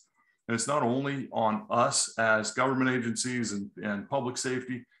impacts. And it's not only on us as government agencies and public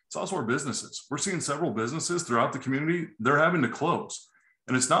safety, it's also our businesses. We're seeing several businesses throughout the community, they're having to close.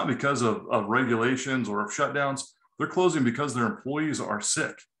 And it's not because of regulations or of shutdowns. They're closing because their employees are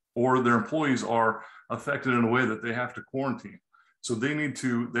sick. or their employees are affected in a way that they have to quarantine. So they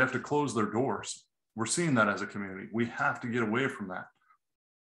have to close their doors. We're seeing that as a community. We have to get away from that.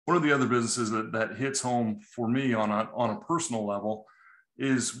 One of the other businesses that hits home for me on a personal level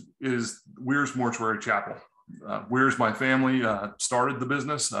is Weir's Mortuary Chapel. Weir's, my family, started the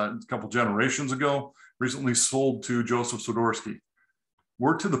business a couple generations ago, recently sold to Joseph Swiderski.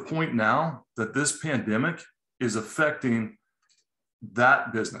 We're to the point now that this pandemic is affecting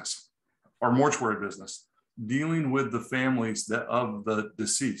that business, our mortuary business, dealing with the families of the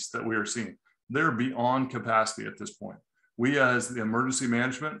deceased that we are seeing. They're beyond capacity at this point. We, as the emergency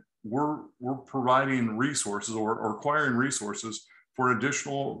management, we're providing resources or acquiring resources for an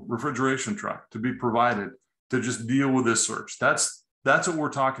additional refrigeration truck to be provided to just deal with this surge. That's what we're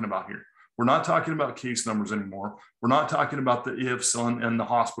talking about here. We're not talking about case numbers anymore. We're not talking about the ifs and the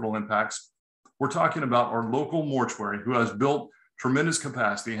hospital impacts. We're talking about our local mortuary, who has built tremendous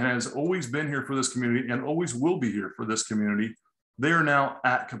capacity and has always been here for this community and always will be here for this community. They are now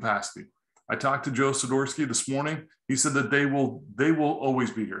at capacity. I talked to Joe Swiderski this morning. He said that they will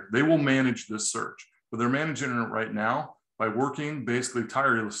always be here. They will manage this surge, but they're managing it right now by working basically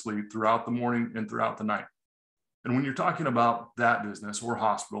tirelessly throughout the morning and throughout the night. And when you're talking about that business or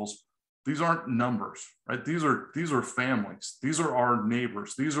hospitals, these aren't numbers, right? These are families. These are our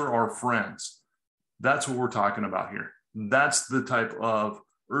neighbors. These are our friends. That's what we're talking about here. That's the type of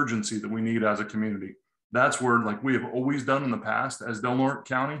urgency that we need as a community. That's where, like we have always done in the past as Del Norte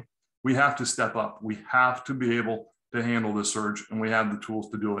County, we have to step up. We have to be able to handle this surge, and we have the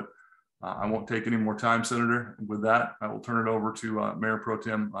tools to do it. I won't take any more time, Senator. With that, I will turn it over to Mayor Pro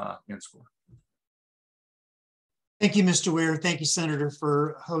Tem Inscore. Thank you, Mr. Weir. Thank you, Senator,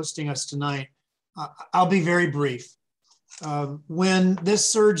 for hosting us tonight. I'll be very brief. When this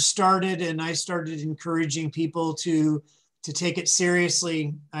surge started and I started encouraging people to take it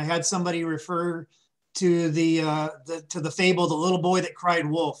seriously, I had somebody refer to the fable, the little boy that cried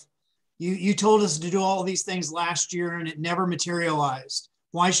wolf. You told us to do all these things last year and it never materialized.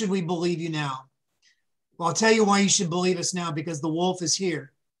 Why should we believe you now? Well, I'll tell you why you should believe us now, because the wolf is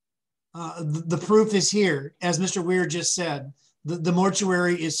here. The proof is here. As Mr. Weir just said, the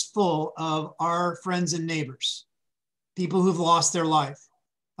mortuary is full of our friends and neighbors, people who've lost their life.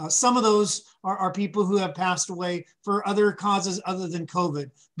 Some of those are people who have passed away for other causes other than COVID,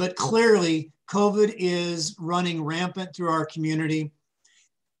 but clearly COVID is running rampant through our community.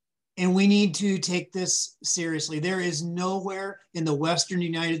 And we need to take this seriously. There is nowhere in the Western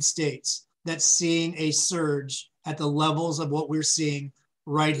United States that's seeing a surge at the levels of what we're seeing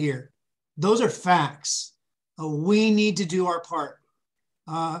right here. Those are facts. We need to do our part.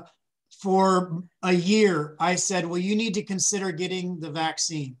 For a year, I said, well, you need to consider getting the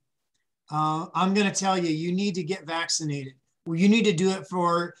vaccine. I'm going to tell you, you need to get vaccinated. Well, you need to do it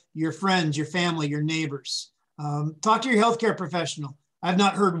for your friends, your family, your neighbors. Talk to your healthcare professional. I've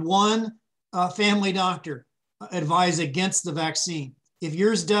not heard one family doctor advise against the vaccine. If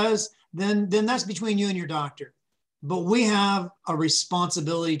yours does, then that's between you and your doctor. But we have a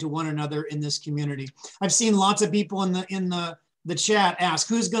responsibility to one another in this community. I've seen lots of people in the chat ask,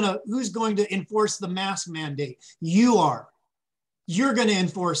 who's going to enforce the mask mandate? You are. You're going to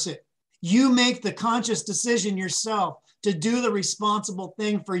enforce it. You make the conscious decision yourself to do the responsible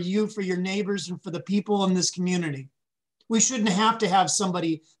thing for you, for your neighbors, and for the people in this community. We shouldn't have to have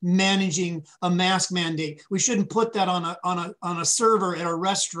somebody managing a mask mandate. We shouldn't put that on a server at a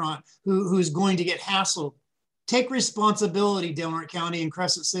restaurant who's going to get hassled. Take responsibility, Del Norte County and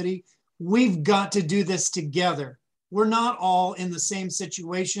Crescent City. We've got to do this together. We're not all in the same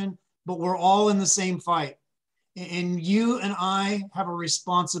situation, but we're all in the same fight. And you and I have a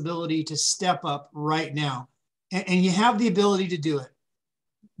responsibility to step up right now. And you have the ability to do it.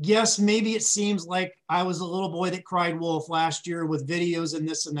 Yes, maybe it seems like I was a little boy that cried wolf last year with videos and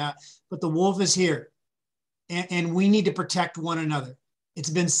this and that, but the wolf is here. And we need to protect one another. It's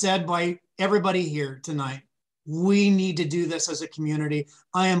been said by everybody here tonight. We need to do this as a community.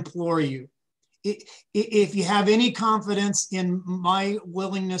 I implore you. If you have any confidence in my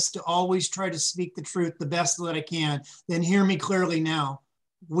willingness to always try to speak the truth the best that I can, then hear me clearly now.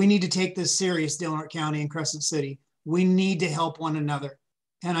 We need to take this serious, Del Norte County and Crescent City. We need to help one another.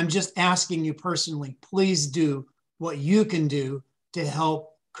 And I'm just asking you personally, please do what you can do to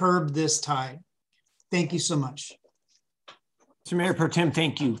help curb this tide. Thank you so much. So Mayor Pro Tem,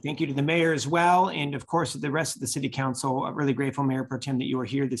 thank you. Thank you to the mayor as well. And of course, the rest of the city council. I'm really grateful, Mayor Pro Tem, that you are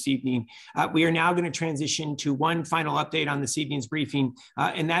here this evening. We are now going to transition to one final update on this evening's briefing,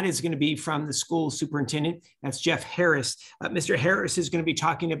 and that is going to be from the school superintendent. That's Jeff Harris. Mr. Harris is going to be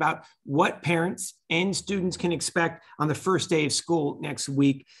talking about what parents and students can expect on the first day of school next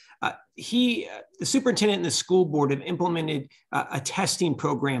week. The superintendent and the school board have implemented a testing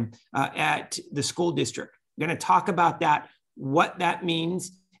program at the school district. We're going to talk about that, what that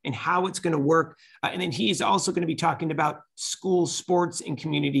means and how it's going to work. And then he's also going to be talking about school sports and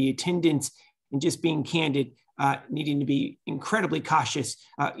community attendance, and just being candid, needing to be incredibly cautious,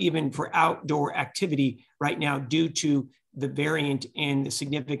 even for outdoor activity right now due to the variant and the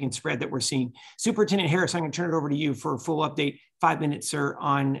significant spread that we're seeing. Superintendent Harris, I'm going to turn it over to you for a full update. 5 minutes, sir,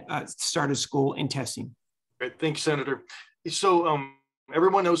 on start of school and testing. Great. Thank you, Senator. So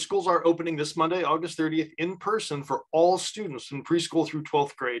everyone knows schools are opening this Monday, August 30th, in person for all students from preschool through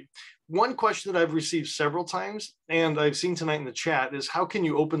 12th grade. One question that I've received several times, and I've seen tonight in the chat, is how can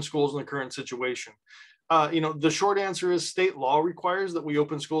you open schools in the current situation? The short answer is state law requires that we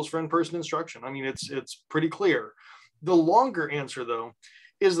open schools for in-person instruction. I mean, it's pretty clear. The longer answer, though,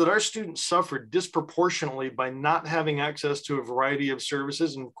 is that our students suffered disproportionately by not having access to a variety of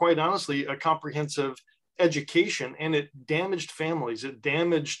services and, quite honestly, a comprehensive education, and it damaged families. It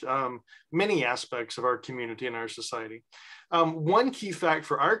damaged many aspects of our community and our society. One key fact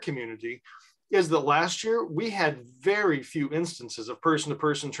for our community is that last year we had very few instances of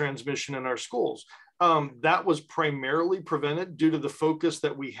person-to-person transmission in our schools. That was primarily prevented due to the focus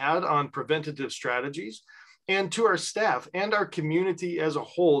that we had on preventative strategies, and to our staff and our community as a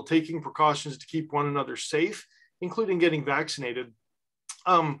whole, taking precautions to keep one another safe, including getting vaccinated.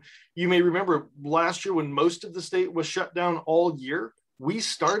 You may remember last year when most of the state was shut down all year, we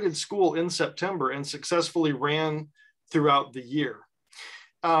started school in September and successfully ran throughout the year.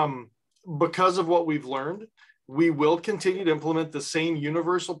 Because of what we've learned, we will continue to implement the same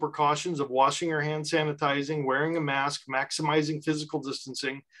universal precautions of washing our hands, sanitizing, wearing a mask, maximizing physical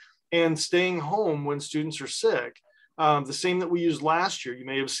distancing, and staying home when students are sick. The same that we used last year. You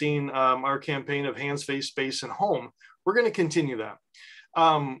may have seen our campaign of hands, face, space, and home. We're going to continue that.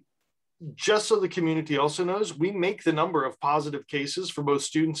 Just so the community also knows, we make the number of positive cases for both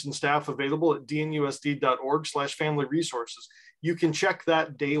students and staff available at dnusd.org/family resources. You can check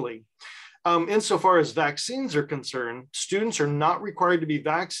that daily. Insofar as vaccines are concerned, students are not required to be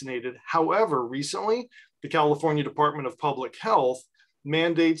vaccinated. However, recently, the California Department of Public Health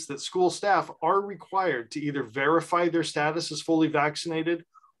mandates that school staff are required to either verify their status as fully vaccinated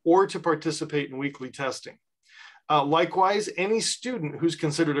or to participate in weekly testing. Likewise, any student who's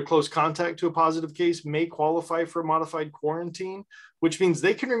considered a close contact to a positive case may qualify for a modified quarantine, which means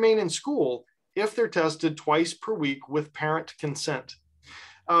they can remain in school if they're tested twice per week with parent consent.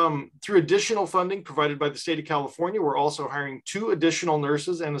 Through additional funding provided by the state of California, we're also hiring 2 additional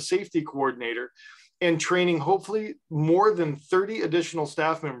nurses and a safety coordinator, and training hopefully more than 30 additional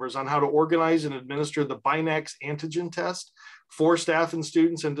staff members on how to organize and administer the Binax antigen test for staff and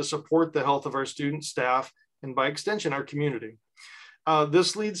students, and to support the health of our students, staff, and by extension, our community.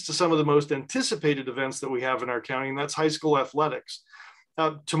 This leads to some of the most anticipated events that we have in our county, and that's high school athletics.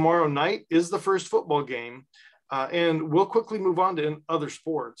 Tomorrow night is the first football game, and we'll quickly move on to other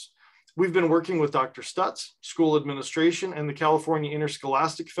sports. We've been working with Dr. Stutz, school administration, and the California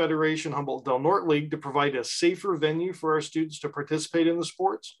Interscholastic Federation Humboldt Del Norte League to provide a safer venue for our students to participate in the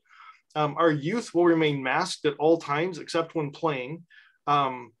sports. Our youth will remain masked at all times except when playing.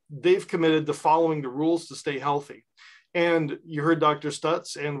 They've committed to following the rules to stay healthy. And you heard Dr.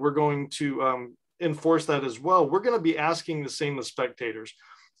 Stutz, and we're going to enforce that as well. We're going to be asking the same as spectators.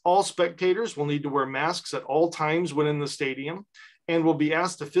 All spectators will need to wear masks at all times when in the stadium, and will be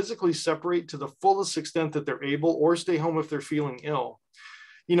asked to physically separate to the fullest extent that they're able, or stay home if they're feeling ill.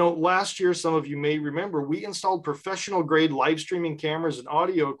 You know, last year, some of you may remember, we installed professional grade live streaming cameras and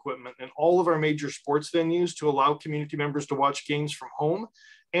audio equipment in all of our major sports venues to allow community members to watch games from home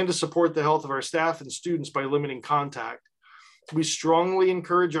and to support the health of our staff and students by limiting contact. We strongly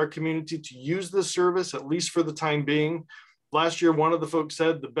encourage our community to use this service, at least for the time being. Last year, one of the folks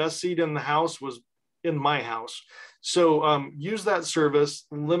said the best seat in the house was in my house. So use that service,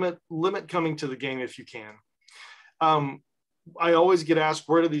 limit coming to the game if you can. I always get asked,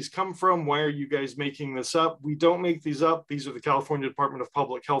 where do these come from? Why are you guys making this up? We don't make these up. These are the California Department of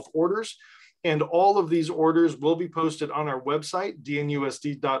Public Health orders. And all of these orders will be posted on our website,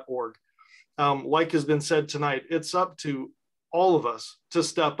 dnusd.org. Like has been said tonight, it's up to all of us to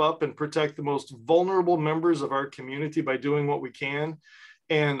step up and protect the most vulnerable members of our community by doing what we can.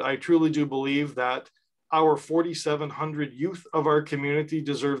 And I truly do believe that Our 4,700 youth of our community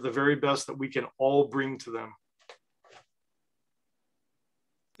deserve the very best that we can all bring to them.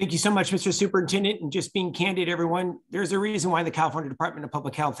 Thank you so much, Mr. Superintendent. And just being candid, everyone, there's a reason why the California Department of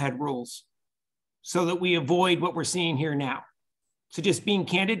Public Health had rules, so that we avoid what we're seeing here now. So just being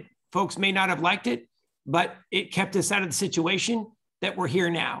candid, folks may not have liked it, but it kept us out of the situation that we're here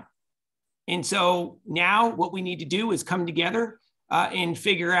now. And so now what we need to do is come together and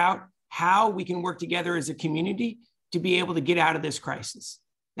figure out how we can work together as a community to be able to get out of this crisis.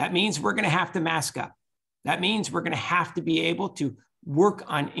 That means we're going to have to mask up. That means we're going to have to be able to work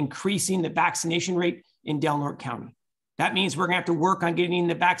on increasing the vaccination rate in Del Norte County. That means we're going to have to work on getting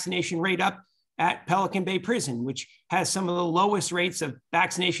the vaccination rate up at Pelican Bay Prison, which has some of the lowest rates of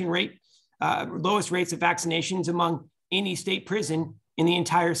vaccinations among any state prison in the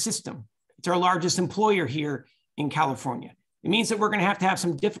entire system. It's our largest employer here in California. It means that we're going to have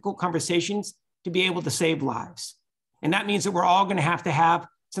some difficult conversations to be able to save lives. And that means that we're all going to have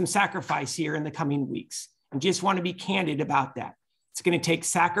some sacrifice here in the coming weeks. I just want to be candid about that. It's going to take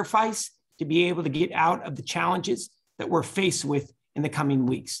sacrifice to be able to get out of the challenges that we're faced with in the coming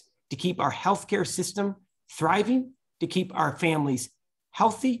weeks, to keep our healthcare system thriving, to keep our families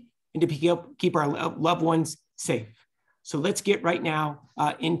healthy, and to keep our loved ones safe. So let's get right now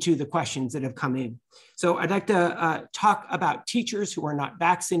into the questions that have come in. So I'd like to talk about teachers who are not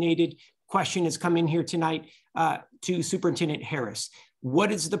vaccinated. Question has come in here tonight to Superintendent Harris.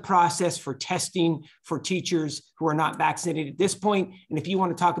 What is the process for testing for teachers who are not vaccinated at this point? And if you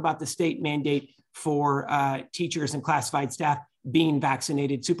want to talk about the state mandate for teachers and classified staff being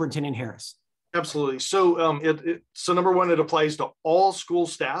vaccinated, Superintendent Harris. Absolutely. So so number one, it applies to all school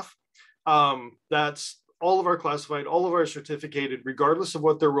staff. That's all of our classified, all of our certificated, regardless of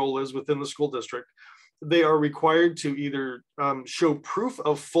what their role is within the school district. They are required to either show proof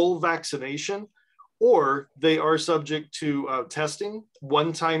of full vaccination, or they are subject to testing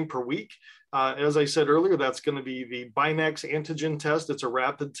 1 time per week. As I said earlier, that's going to be the Binax antigen test. It's a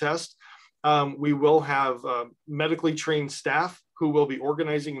rapid test. We will have medically trained staff who will be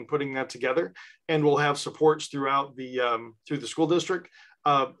organizing and putting that together, and we'll have supports throughout through the school district.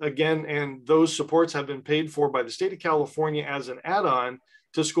 Again, and those supports have been paid for by the state of California as an add-on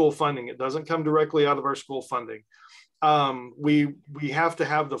to school funding. It doesn't come directly out of our school funding. We have to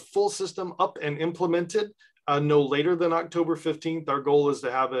have the full system up and implemented no later than October 15th. Our goal is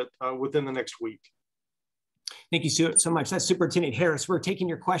to have it within the next week. Thank you so much. That's Superintendent Harris. We're taking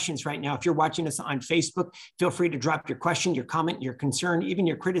your questions right now. If you're watching us on Facebook, feel free to drop your question, your comment, your concern, even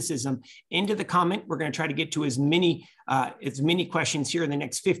your criticism into the comment. We're going to try to get to as many questions here in the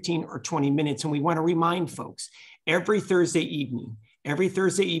next 15 or 20 minutes. And we want to remind folks, every Thursday evening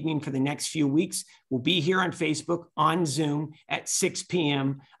for the next few weeks, we'll be here on Facebook, on Zoom at 6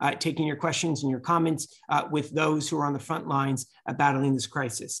 p.m., taking your questions and your comments with those who are on the front lines battling this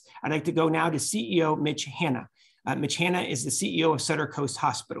crisis. I'd like to go now to CEO Mitch Hanna. Mitch Hanna is the CEO of Sutter Coast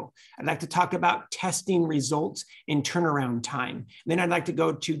Hospital. I'd like to talk about testing results and turnaround time. And then I'd like to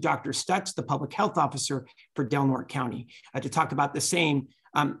go to Dr. Stutz, the public health officer for Del Norte County, to talk about the same.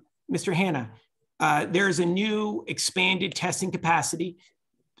 Mr. Hanna, there's a new expanded testing capacity,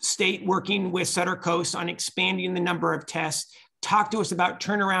 state working with Sutter Coast on expanding the number of tests. Talk to us about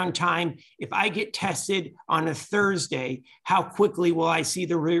turnaround time. If I get tested on a Thursday, how quickly will I see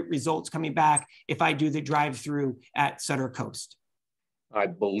the results coming back if I do the drive-through at Sutter Coast? I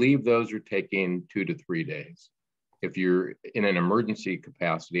believe those are taking 2 to 3 days. If you're in an emergency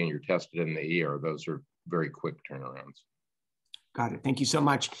capacity and you're tested in the ER, those are very quick turnarounds. Got it. Thank you so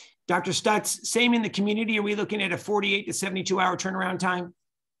much. Dr. Stutz, same in the community. Are we looking at a 48 to 72 hour turnaround time?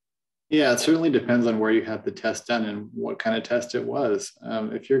 Yeah, it certainly depends on where you had the test done and what kind of test it was.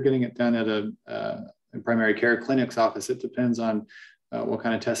 If you're getting it done at a primary care clinic's office, it depends on what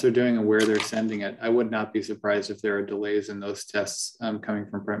kind of tests they're doing and where they're sending it. I would not be surprised if there are delays in those tests coming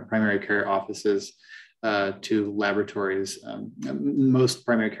from primary care offices to laboratories. Most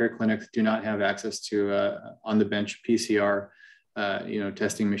primary care clinics do not have access to on-the-bench PCR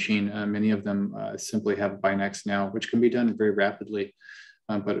testing machine. Many of them simply have Binax now, which can be done very rapidly.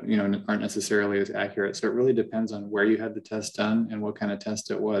 But aren't necessarily as accurate. So it really depends on where you had the test done and what kind of test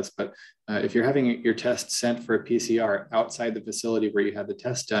it was. But if you're having your test sent for a PCR outside the facility where you had the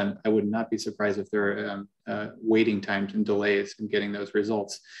test done, I would not be surprised if there are waiting times and delays in getting those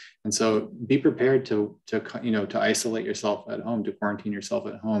results. And so be prepared to isolate yourself at home, to quarantine yourself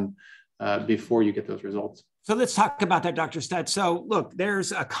at home before you get those results. So let's talk about that, Dr. Stutz. So look,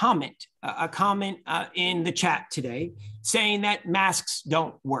 there's a comment in the chat today saying that masks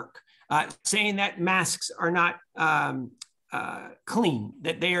don't work, saying that masks are not clean,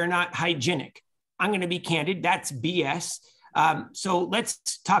 that they are not hygienic. I'm going to be candid, that's BS. So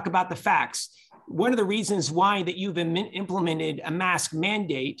let's talk about the facts. One of the reasons why that you've implemented a mask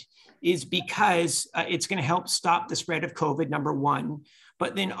mandate is because it's going to help stop the spread of COVID, number one.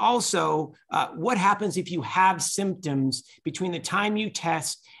 But then also, what happens if you have symptoms between the time you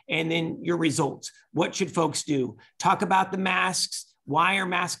test and then your results? What should folks do? Talk about the masks. Why are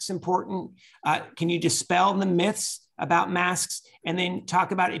masks important? Can you dispel the myths about masks? And then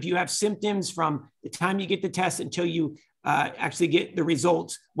talk about if you have symptoms from the time you get the test until you actually get the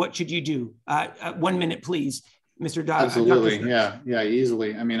results, what should you do? 1 minute, please, Mr. Dr. Absolutely, yeah,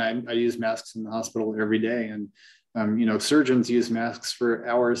 easily. I mean, I use masks in the hospital every day, and you know, surgeons use masks for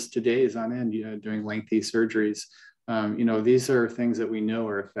hours to days on end, you know, doing lengthy surgeries. You know, these are things that we know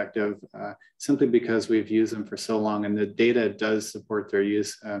are effective simply because we've used them for so long, and the data does support their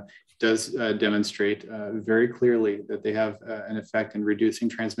use. Does demonstrate very clearly that they have an effect in reducing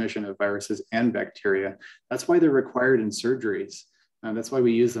transmission of viruses and bacteria. That's why they're required in surgeries. That's why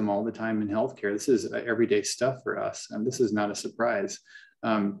we use them all the time in healthcare. This is everyday stuff for us, and this is not a surprise.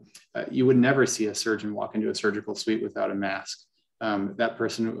 You would never see a surgeon walk into a surgical suite without a mask. That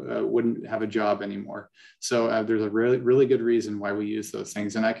person wouldn't have a job anymore. So there's a really good reason why we use those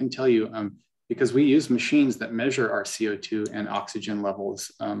things. And I can tell you, because we use machines that measure our CO2 and oxygen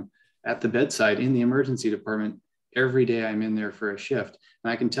levels at the bedside in the emergency department. Every day I'm in there for a shift.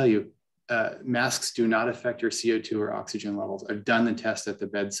 And I can tell you, masks do not affect your CO2 or oxygen levels. I've done the test at the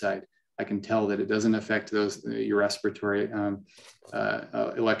bedside. I can tell that it doesn't affect your respiratory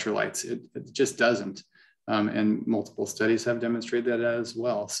electrolytes. It just doesn't. And multiple studies have demonstrated that as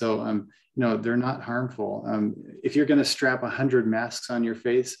well. So, you know, they're not harmful. If you're going to strap 100 masks on your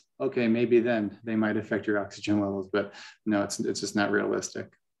face, okay, maybe then they might affect your oxygen levels, but no, it's just not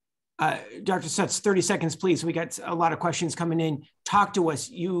realistic. Dr. Stutz, 30 seconds, please. We got a lot of questions coming in. Talk to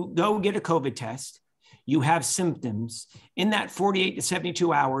us. You go get a COVID test. You have symptoms. In that 48 to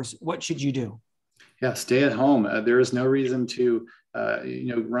 72 hours, what should you do? Yeah, stay at home. There is no reason to,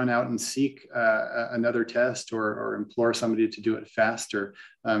 you know, run out and seek another test or implore somebody to do it faster.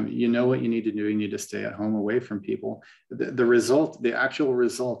 You know what you need to do. You need to stay at home away from people. The result, the actual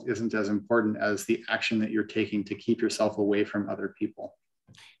result, isn't as important as the action that you're taking to keep yourself away from other people.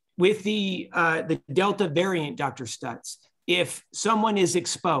 With the Delta variant, Dr. Stutz, if someone is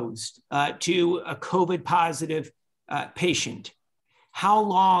exposed to a COVID positive patient, how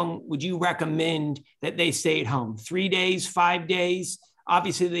long would you recommend that they stay at home? 3 days, 5 days?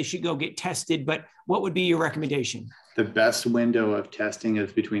 Obviously, they should go get tested, but what would be your recommendation? The best window of testing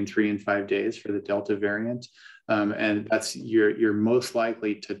is between 3 and 5 days for the Delta variant. And that's you're most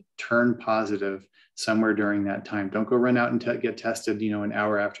likely to turn positive somewhere during that time. Don't go run out and get tested, you know, an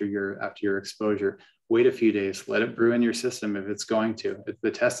hour after your exposure. Wait a few days, let it brew in your system if it's going to. The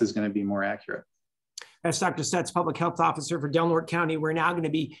test is going to be more accurate. That's Dr. Stutz, Public Health Officer for Del Norte County. We're now going to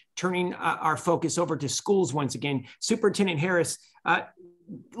be turning our focus over to schools once again. Superintendent Harris, a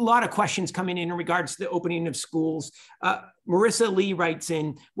lot of questions coming in regards to the opening of schools. Marissa Lee writes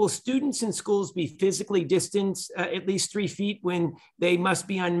in, will students in schools be physically distanced at least 3 feet when they must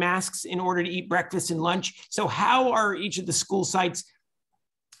be on masks in order to eat breakfast and lunch? So how are each of the school sites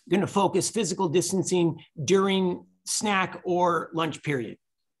going to focus physical distancing during snack or lunch period?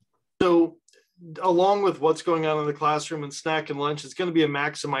 So along with what's going on in the classroom and snack and lunch, it's going to be a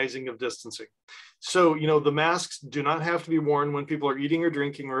maximizing of distancing. So, you know, the masks do not have to be worn when people are eating or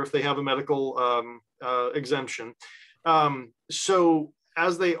drinking, or if they have a medical exemption. So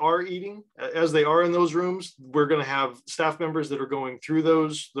as they are eating, as they are in those rooms, we're going to have staff members that are going through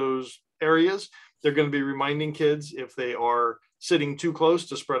those areas. They're going to be reminding kids if they are sitting too close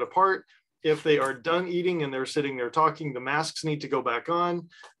to spread apart. If they are done eating and they're sitting there talking, the masks need to go back on,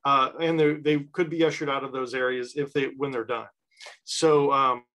 and they could be ushered out of those areas when they're done.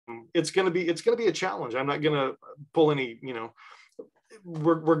 So it's going to be a challenge. I'm not going to pull any, you know,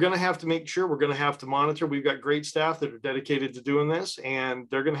 we're going to have to make sure, we're going to have to monitor. We've got great staff that are dedicated to doing this, and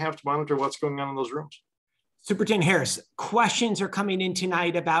they're going to have to monitor what's going on in those rooms. Superintendent Harris, questions are coming in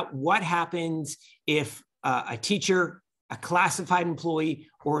tonight about what happens if a teacher, a classified employee,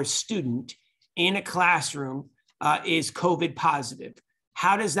 or a student in a classroom is COVID positive.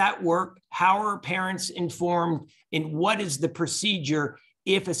 How does that work? How are parents informed? And what is the procedure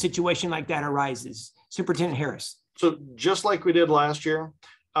if a situation like that arises? Superintendent Harris. So just like we did last year,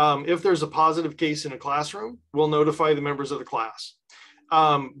 if there's a positive case in a classroom, we'll notify the members of the class.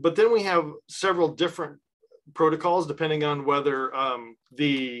 But then we have several different protocols depending on whether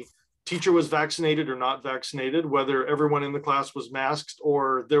the teacher was vaccinated or not vaccinated, whether everyone in the class was masked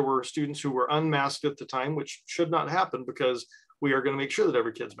or there were students who were unmasked at the time, which should not happen because we are going to make sure that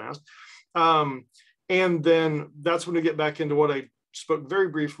every kid's masked. And then that's when we get back into what I spoke very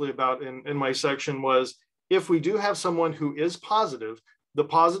briefly about in my section was, if we do have someone who is positive, the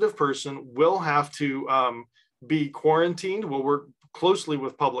positive person will have to be quarantined. We'll work closely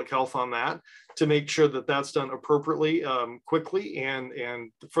with public health on that to make sure that that's done appropriately, quickly,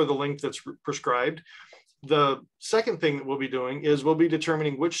 and for the length that's prescribed. The second thing that we'll be doing is we'll be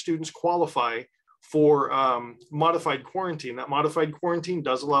determining which students qualify for modified quarantine. That modified quarantine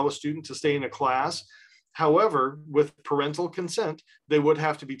does allow a student to stay in a class. However, with parental consent, they would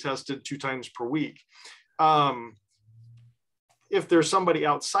have to be tested 2 times per week. If there's somebody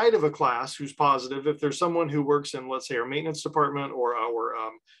outside of a class who's positive, if there's someone who works in, let's say, our maintenance department or our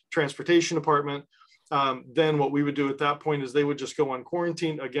transportation department, then what we would do at that point is they would just go on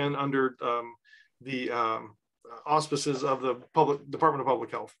quarantine, again, under the auspices of the Department of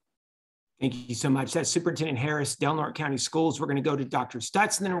Public Health. Thank you so much. That's Superintendent Harris, Del Norte County Schools. We're going to go to Dr.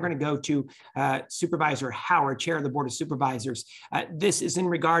 Stutz, and then we're going to go to Supervisor Howard, Chair of the Board of Supervisors. This is in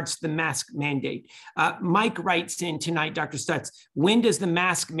regards to the mask mandate. Mike writes in tonight, Dr. Stutz, when does the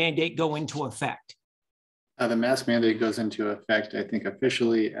mask mandate go into effect? The mask mandate goes into effect, I think,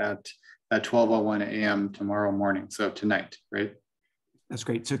 officially at 12:01 a.m. tomorrow morning. So tonight, right? That's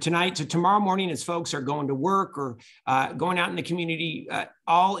great. So tomorrow morning, as folks are going to work or going out in the community,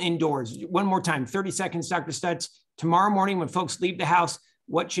 all indoors. One more time, 30 seconds, Dr. Stutz. Tomorrow morning, when folks leave the house,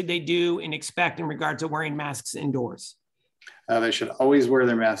 what should they do and expect in regards to wearing masks indoors? They should always wear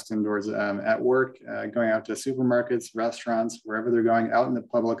their masks indoors at work, going out to supermarkets, restaurants, wherever they're going out in the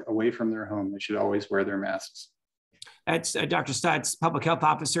public, away from their home. They should always wear their masks. That's Dr. Stutz, Public Health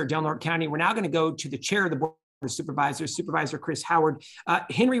Officer, Del Norte County. We're now going to go to the Chair of the Board of Supervisors, Supervisor Chris Howard.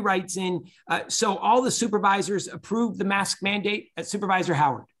 Henry writes in, so all the supervisors approved the mask mandate at Supervisor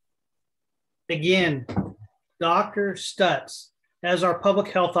Howard. Again, Dr. Stutz, as our public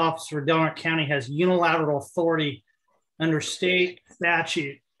health officer for Del Norte County, has unilateral authority under state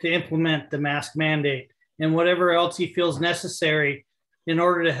statute to implement the mask mandate and whatever else he feels necessary in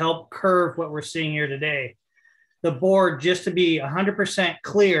order to help curb what we're seeing here today. The board, just to be 100%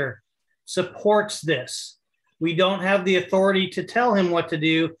 clear, supports this. We don't have the authority to tell him what to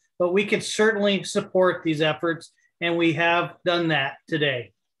do, but we could certainly support these efforts, and we have done that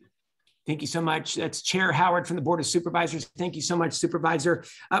today. Thank you so much. That's Chair Howard from the Board of Supervisors. Thank you so much, Supervisor.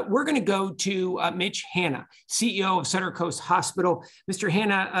 We're going to go to Mitch Hanna, CEO of Sutter Coast Hospital. Mr.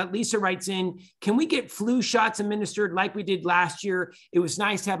 Hanna, Lisa writes in, can we get flu shots administered like we did last year? It was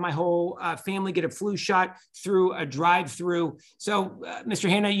nice to have my whole family get a flu shot through a drive-through. So, Mr.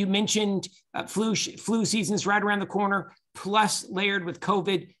 Hanna, you mentioned flu season's right around the corner, plus layered with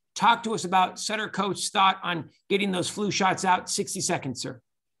COVID. Talk to us about Sutter Coast's thought on getting those flu shots out. 60 seconds, sir.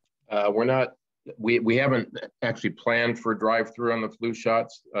 We haven't actually planned for drive-through on the flu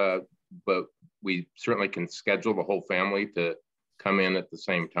shots, but we certainly can schedule the whole family to come in at the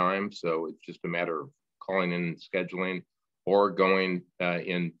same time. So it's just a matter of calling in and scheduling or going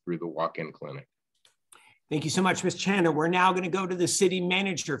in through the walk-in clinic. Thank you so much, Ms. Chanda. We're now going to go to the city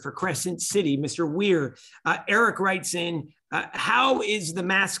manager for Crescent City, Mr. Weir. Eric writes in, how is the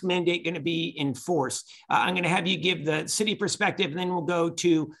mask mandate going to be enforced? I'm going to have you give the city perspective, and then we'll go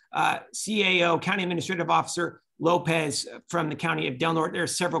to CAO, County Administrative Officer Lopez from the County of Del Norte. There are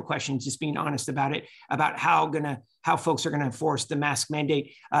several questions, just being honest about it, about how folks are going to enforce the mask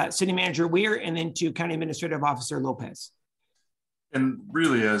mandate. City Manager Weir, and then to County Administrative Officer Lopez. And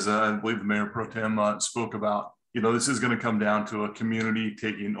really, as I believe the Mayor Pro Tem spoke about, this is going to come down to a community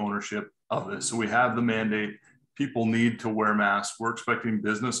taking ownership of this. So we have the mandate. People need to wear masks. We're expecting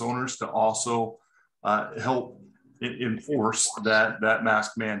business owners to also help enforce that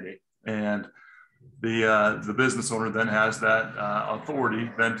mask mandate. And the business owner then has that authority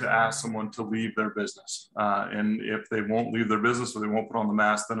then to ask someone to leave their business. And if they won't leave their business or they won't put on the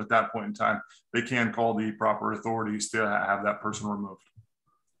mask, then at that point in time, they can call the proper authorities to have that person removed.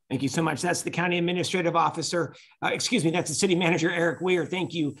 Thank you so much. That's the County Administrative Officer. That's the City Manager, Eric Weir.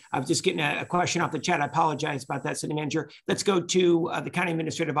 Thank you. I was just getting a question off the chat. I apologize about that, City Manager. Let's go to the County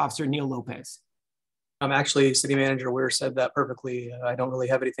Administrative Officer, Neil Lopez. Actually, City Manager Weir said that perfectly. I don't really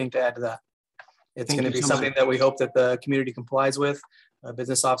have anything to add to that. It's going to be something that we hope that the community complies with.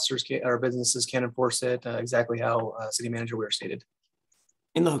 Businesses can enforce it exactly how City Manager Weir stated.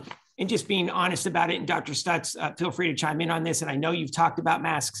 And look, and just being honest about it, and Dr. Stutz, feel free to chime in on this. And I know you've talked about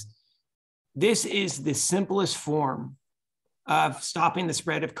masks. This is the simplest form of stopping the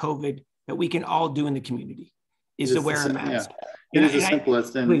spread of COVID that we can all do in the community, is to wear a mask. Yeah. It is the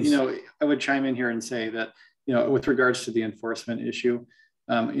simplest. And, I would chime in here and say that, with regards to the enforcement issue,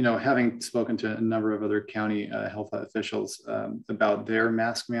 Having spoken to a number of other county health officials about their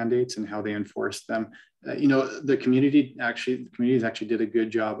mask mandates and how they enforce them, the communities actually did a good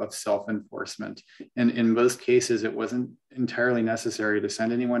job of self-enforcement. And in most cases, it wasn't entirely necessary to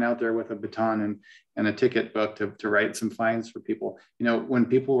send anyone out there with a baton and a ticket book to write some fines for people. When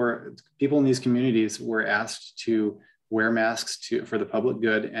people in these communities were asked to wear masks for the public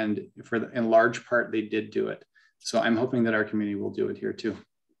good, and in large part, they did do it. So I'm hoping that our community will do it here too.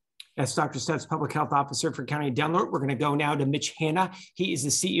 Yes, Dr. Stutz, Public Health Officer for County of Del Norte. We're going to go now to Mitch Hanna. He is the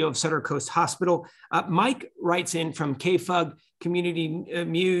CEO of Sutter Coast Hospital. Mike writes in from KFUG Community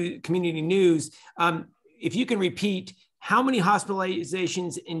News. If you can repeat, how many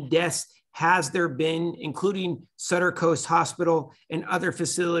hospitalizations and deaths has there been, including Sutter Coast Hospital and other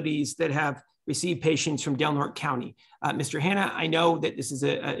facilities that have received patients from Del Norte County? Mr. Hanna, I know that this is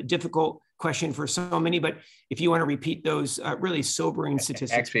a difficult question for so many, but if you want to repeat those really sobering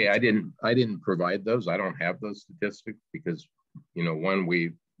statistics. Actually, I didn't provide those. I don't have those statistics because, one,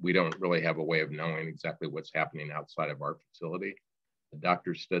 we don't really have a way of knowing exactly what's happening outside of our facility.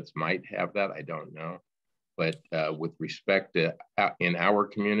 Dr. Stutz might have that. I don't know. But with respect to in our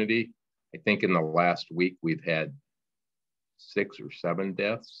community, I think in the last week, we've had 6 or 7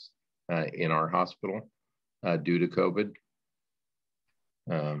 deaths in our hospital due to COVID.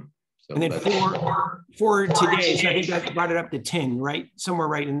 And then for today, so I think that brought it up to 10, right? Somewhere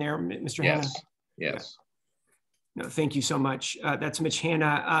right in there, Mr. Hanna. Yes. No, thank you so much. That's Mitch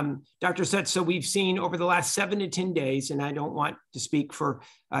Hanna. Dr. Stutz, so we've seen over the last 7 to 10 days, and I don't want to speak for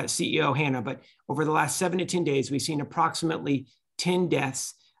CEO Hanna, but over the last 7 to 10 days, we've seen approximately 10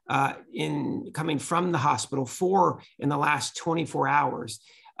 deaths coming from the hospital, 4 in the last 24 hours.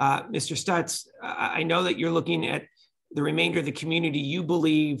 Mr. Stutz, I know that you're looking at the remainder of the community. You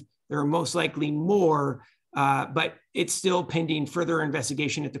believe there are most likely more, but it's still pending further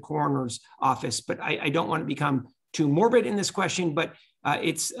investigation at the coroner's office. But I don't want to become too morbid in this question, but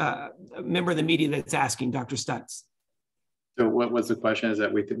it's a member of the media that's asking, Dr. Stutz. So what was the question? Is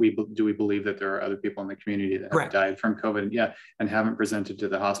that do we believe that there are other people in the community that have died from COVID? Yeah, and haven't presented to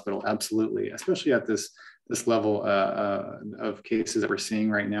the hospital? Absolutely, especially at this level of cases that we're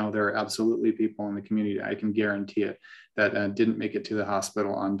seeing right now. There are absolutely people in the community, I can guarantee it, that didn't make it to the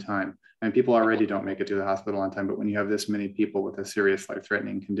hospital on time. And people already don't make it to the hospital on time, but when you have this many people with a serious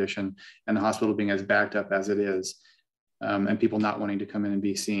life-threatening condition and the hospital being as backed up as it is, and people not wanting to come in and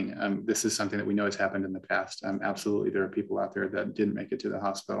be seen, this is something that we know has happened in the past. Absolutely, there are people out there that didn't make it to the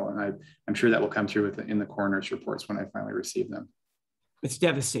hospital, and I'm sure that will come through in the coroner's reports when I finally receive them. It's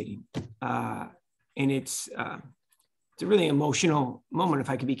devastating, and it's a really emotional moment, if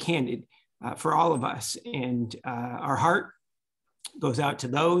I could be candid, for all of us. And our heart goes out to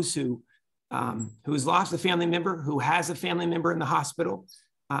those who has lost a family member, who has a family member in the hospital.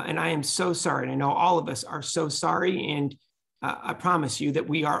 And I am so sorry. And I know all of us are so sorry. And I promise you that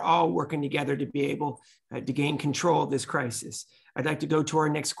we are all working together to be able to gain control of this crisis. I'd like to go to our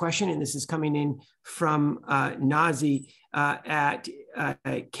next question. And this is coming in from Nazi at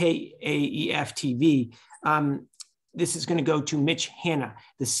KAEF TV. This is going to go to Mitch Hanna,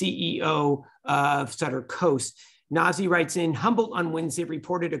 the CEO of Sutter Coast. Nazi writes in, Humboldt on Wednesday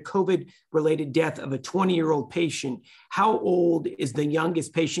reported a COVID-related death of a 20-year-old patient. How old is the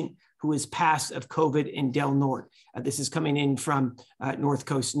youngest patient who is passed of COVID in Del Norte? This is coming in from North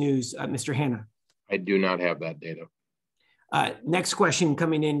Coast News. Mr. Hanna. I do not have that data. Next question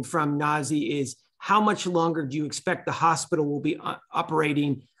coming in from Nazi is, how much longer do you expect the hospital will be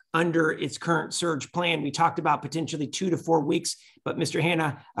operating under its current surge plan? We talked about potentially 2 to 4 weeks, but Mr.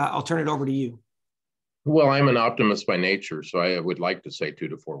 Hanna, I'll turn it over to you. Well, I'm an optimist by nature, so I would like to say 2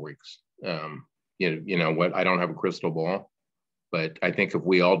 to 4 weeks. You know what? I don't have a crystal ball, but I think if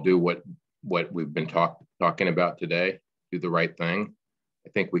we all do what we've been talking about today, do the right thing, I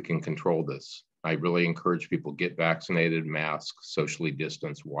think we can control this. I really encourage people, get vaccinated, mask, socially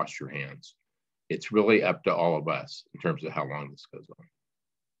distance, wash your hands. It's really up to all of us in terms of how long this goes on.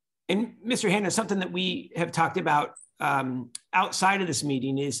 And Mr. Hanna, something that we have talked about outside of this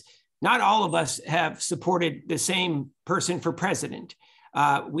meeting is not all of us have supported the same person for president.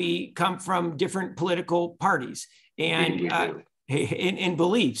 We come from different political parties and in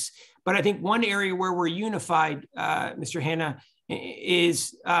beliefs. But I think one area where we're unified, Mr. Hanna,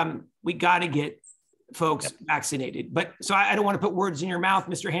 is we got to get folks vaccinated. But so I don't want to put words in your mouth,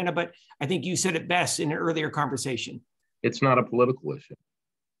 Mr. Hanna, but I think you said it best in an earlier conversation. It's not a political issue.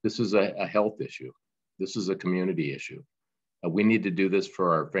 This is a health issue. This is a community issue. We need to do this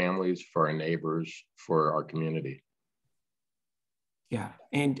for our families, for our neighbors, for our community. Yeah,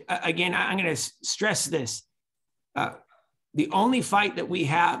 and again, I'm going to stress this. The only fight that we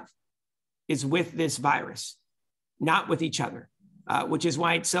have is with this virus, not with each other, which is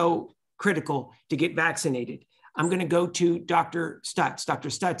why it's so critical to get vaccinated. I'm going to go to Dr. Stutz. Dr.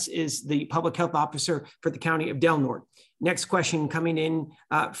 Stutz is the public health officer for the county of Del Norte. Next question coming in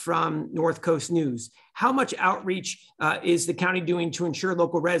from North Coast News. How much outreach is the county doing to ensure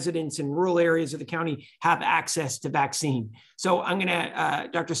local residents in rural areas of the county have access to vaccine? So I'm going to,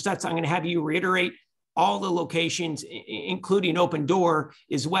 Dr. Stutz, I'm going to have you reiterate all the locations, including Open Door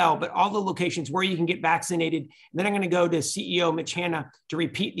as well, but all the locations where you can get vaccinated. And then I'm going to go to CEO Mitch Hanna to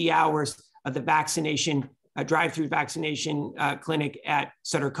repeat the hours of the vaccination, drive-through vaccination clinic at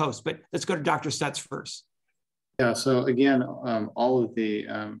Sutter Coast. But let's go to Dr. Stutz first. Yeah, so again, all of the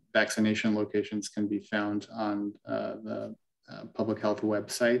vaccination locations can be found on the public health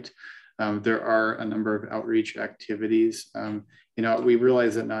website. There are a number of outreach activities. We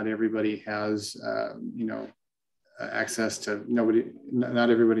realize that not everybody has, access to, not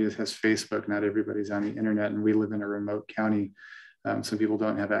everybody has Facebook, not everybody's on the internet, and we live in a remote county. Some people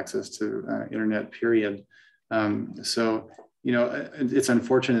don't have access to internet, period. It's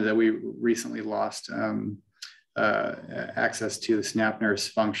unfortunate that we recently lost access to the SNAP nurse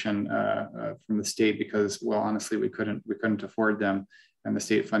function from the state because, well, honestly, we couldn't afford them, and the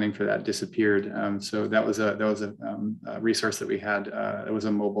state funding for that disappeared. So that was a resource that we had. It was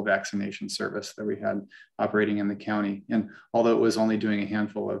a mobile vaccination service that we had operating in the county. And although it was only doing a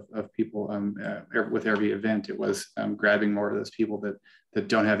handful of people with every event, it was grabbing more of those people that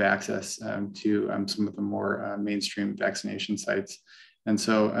don't have access to some of the more mainstream vaccination sites. And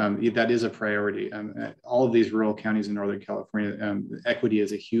so that is a priority. All of these rural counties in Northern California, equity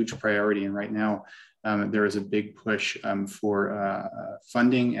is a huge priority. And right now, there is a big push for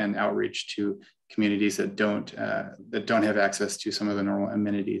funding and outreach to communities that don't have access to some of the normal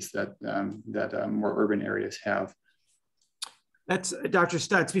amenities that more urban areas have. That's Dr.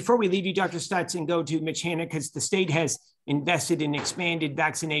 Stutz. Before we leave you, Dr. Stutz, and go to Mitch Hanna, because the state has invested in expanded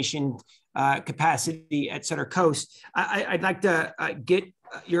vaccination capacity at Sutter Coast, I'd like to get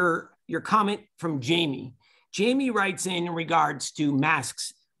your comment from Jamie. Jamie writes in regards to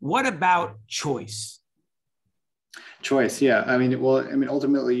masks. What about choice? Choice, yeah.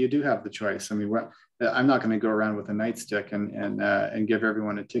 Ultimately, you do have the choice. I'm not going to go around with a nightstick and give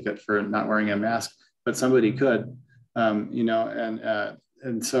everyone a ticket for not wearing a mask, but somebody could, again,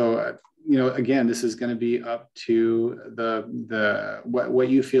 this is going to be up to what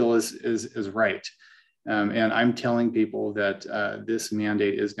you feel is right. And I'm telling people that this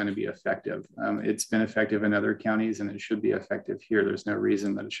mandate is going to be effective. It's been effective in other counties, and it should be effective here. There's no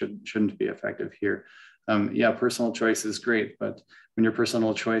reason that it shouldn't be effective here. Personal choice is great, but when your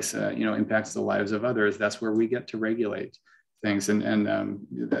personal choice, impacts the lives of others, that's where we get to regulate things, and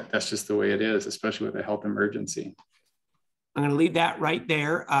that's just the way it is, especially with a health emergency. I'm going to leave that right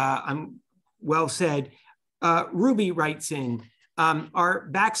there. I'm well said. Ruby writes in. Are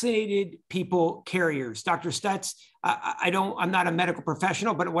vaccinated people carriers? Dr. Stutz, I'm not a medical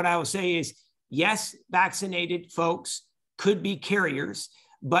professional, but what I will say is, yes, vaccinated folks could be carriers,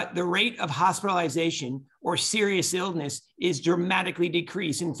 but the rate of hospitalization or serious illness is dramatically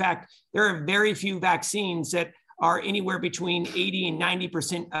decreased. In fact, there are very few vaccines that are anywhere between 80 and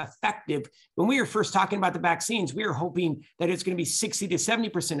 90% effective. When we were first talking about the vaccines, we were hoping that it's going to be 60 to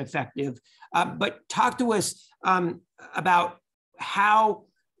 70% effective. But talk to us about how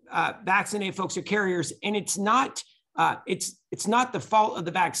vaccinated folks are carriers, and it's not the fault of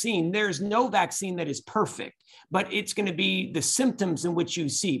the vaccine. There's no vaccine that is perfect, but it's going to be the symptoms in which you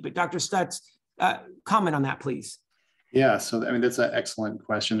see. But Dr. Stutz, comment on that, please. Yeah, so that's an excellent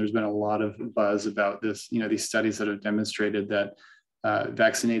question. There's been a lot of buzz about this, these studies that have demonstrated that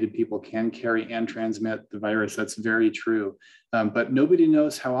vaccinated people can carry and transmit the virus. That's very true. But nobody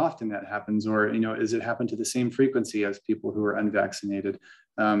knows how often that happens, or, does it happen to the same frequency as people who are unvaccinated?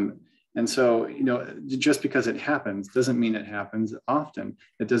 And so, just because it happens doesn't mean it happens often.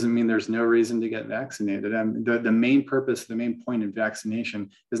 It doesn't mean there's no reason to get vaccinated. The main purpose, the main point of vaccination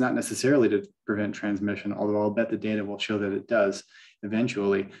is not necessarily to prevent transmission, although I'll bet the data will show that it does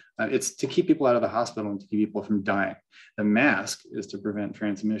eventually. It's to keep people out of the hospital and to keep people from dying. The mask is to prevent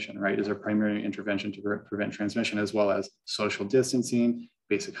transmission, right? Is our primary intervention to prevent transmission, as well as social distancing,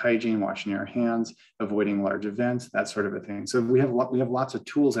 basic hygiene, washing our hands, avoiding large events, that sort of a thing. So we have lots of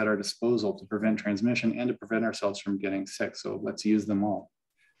tools at our disposal to prevent transmission and to prevent ourselves from getting sick. So let's use them all.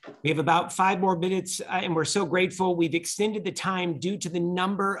 We have about 5 more minutes, and we're so grateful. We've extended the time due to the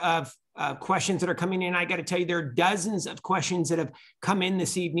number of questions that are coming in. I got to tell you, there are dozens of questions that have come in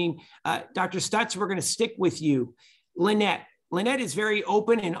this evening. Dr. Stutz, we're going to stick with you. Lynette is very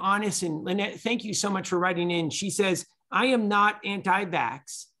open and honest. And Lynette, thank you so much for writing in. She says, I am not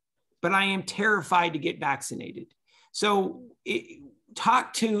anti-vax, but I am terrified to get vaccinated. So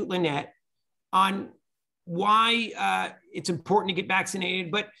talk to Lynette on why it's important to get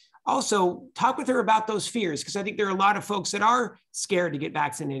vaccinated, but also talk with her about those fears, because I think there are a lot of folks that are scared to get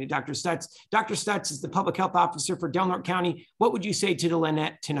vaccinated. Dr. Stutz. Dr. Stutz is the public health officer for Del Norte County. What would you say to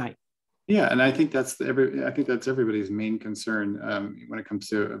Lynette tonight? Yeah, and I think that's everybody's main concern when it comes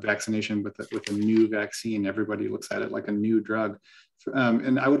to a vaccination with a new vaccine. Everybody looks at it like a new drug,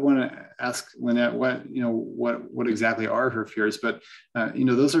 and I would want to ask Lynette what exactly are her fears. But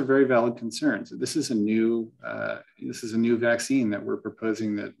those are very valid concerns. This is a new vaccine that we're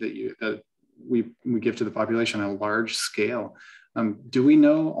proposing that we give to the population on a large scale. Do we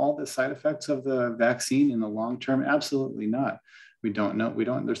know all the side effects of the vaccine in the long term? Absolutely not. We don't know.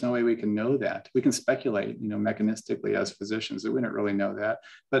 There's no way we can know that. We can speculate, mechanistically as physicians, that we don't really know that.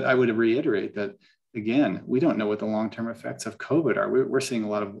 But I would reiterate that, again, we don't know what the long-term effects of COVID are. We're seeing a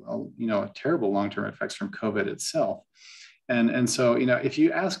lot of, terrible long-term effects from COVID itself. And so, if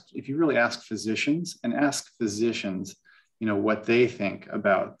you really ask physicians and ask physicians, what they think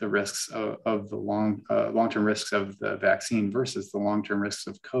about the risks of the long-term risks of the vaccine versus the long-term risks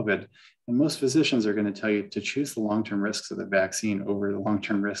of COVID. And most physicians are going to tell you to choose the long-term risks of the vaccine over the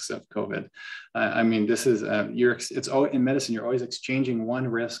long-term risks of COVID. This is, in medicine, you're always exchanging one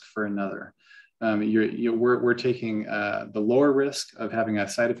risk for another. We're taking the lower risk of having a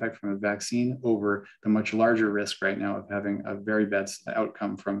side effect from a vaccine over the much larger risk right now of having a very bad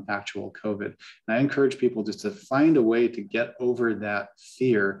outcome from actual COVID. And I encourage people just to find a way to get over that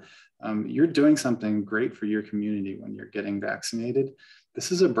fear. You're doing something great for your community when you're getting vaccinated. This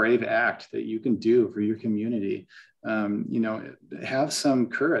is a brave act that you can do for your community. Have some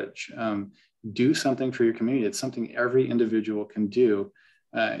courage. Do something for your community. It's something every individual can do.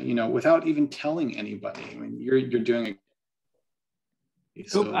 Without even telling anybody. You're doing it.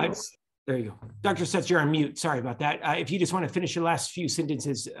 So there you go. Dr. Stutz, you're on mute. Sorry about that. If you just want to finish your last few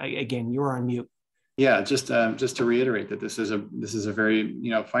sentences, again, you're on mute. Yeah, just to reiterate that this is a very,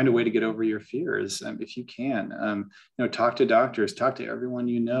 find a way to get over your fears if you can. Talk to doctors, talk to everyone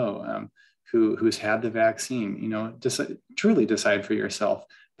who's had the vaccine. Truly decide for yourself.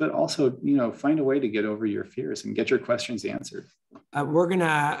 But also, find a way to get over your fears and get your questions answered. We're going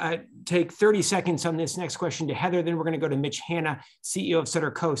to take 30 seconds on this next question to Heather. Then we're going to go to Mitch Hanna, CEO of Sutter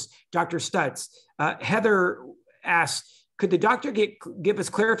Coast. Dr. Stutz, Heather asks, could the doctor give us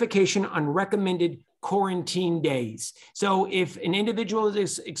clarification on recommended quarantine days? So if an individual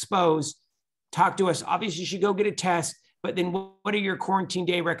is exposed, talk to us. Obviously, you should go get a test. But then what are your quarantine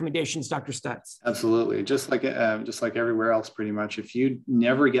day recommendations, Dr. Stutz? Absolutely. Just like everywhere else, pretty much. If you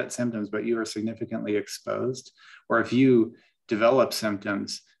never get symptoms, but you are significantly exposed, or if you develop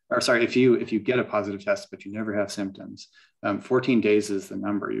symptoms, if you get a positive test, but you never have symptoms, 14 days is the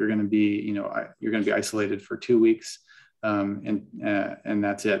number. You're going to be isolated for 2 weeks. And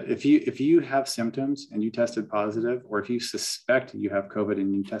that's it. If you have symptoms and you tested positive, or if you suspect you have COVID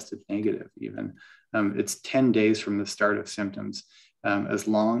and you tested negative even, it's 10 days from the start of symptoms. As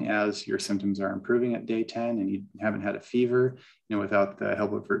long as your symptoms are improving at day 10 and you haven't had a fever, without the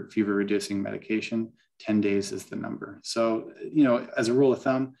help of fever reducing medication, 10 days is the number. So, as a rule of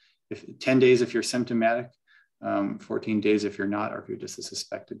thumb, 10 days if you're symptomatic, 14 days if you're not, or if you're just a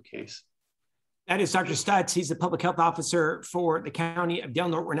suspected case. That is Dr. Stutz. He's the public health officer for the county of Del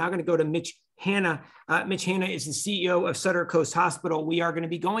Norte. We're now going to go to Mitch Hanna. Mitch Hanna is the CEO of Sutter Coast Hospital. We are going to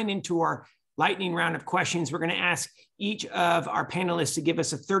be going into our lightning round of questions. We're going to ask each of our panelists to give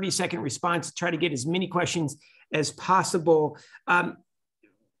us a 30-second response to try to get as many questions as possible. I'm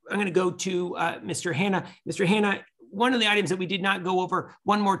going to go to Mr. Hanna. Mr. Hanna, one of the items that we did not go over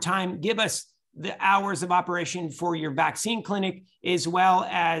one more time, give us the hours of operation for your vaccine clinic, as well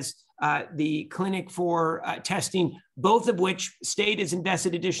as the clinic for testing, both of which state has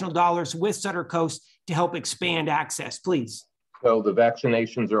invested additional dollars with Sutter Coast to help expand access, please. So the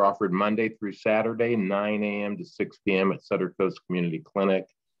vaccinations are offered Monday through Saturday, 9 a.m. to 6 p.m. at Sutter Coast Community Clinic.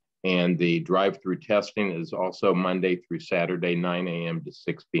 And the drive-through testing is also Monday through Saturday, 9 a.m. to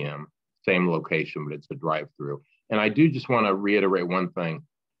 6 p.m. Same location, but it's a drive-through. And I do just want to reiterate one thing.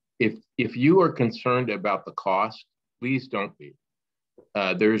 If you are concerned about the cost, please don't be.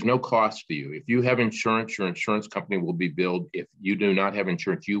 There is no cost to you. If you have insurance, your insurance company will be billed. If you do not have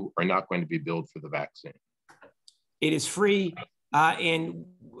insurance, you are not going to be billed for the vaccine. It is free, and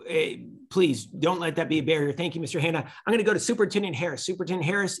please don't let that be a barrier. Thank you, Mr. Hanna. I'm going to go to Superintendent Harris. Superintendent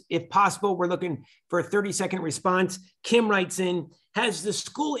Harris, if possible, we're looking for a 30-second response. Kim writes in, has the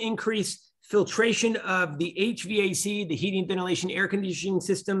school increased filtration of the HVAC, the heating, ventilation, air conditioning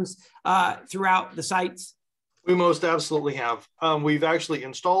systems throughout the sites? We most absolutely have. We've actually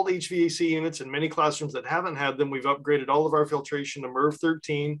installed HVAC units in many classrooms that haven't had them. We've upgraded all of our filtration to MERV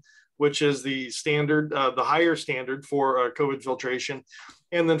 13, which is the standard, the higher standard for COVID filtration.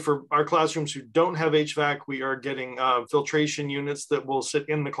 And then for our classrooms who don't have HVAC, we are getting filtration units that will sit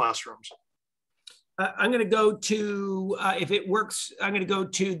in the classrooms. I'm going to go to, if it works, I'm going to go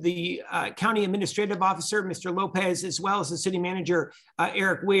to the County Administrative Officer, Mr. Lopez, as well as the City Manager,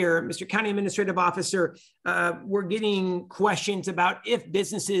 Eric Weir. Mr. County Administrative Officer, we're getting questions about if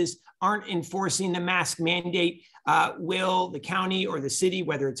businesses aren't enforcing the mask mandate, will the county or the city,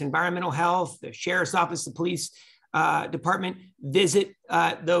 whether it's environmental health, the sheriff's office, the police department, visit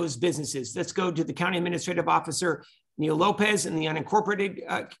those businesses? Let's go to the County Administrative Officer, Neil Lopez, and the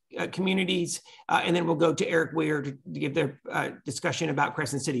unincorporated communities, and then we'll go to Eric Weir to give their discussion about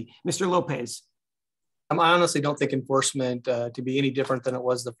Crescent City. Mr. Lopez. I honestly don't think enforcement to be any different than it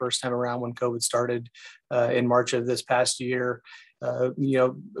was the first time around when COVID started in March of this past year. You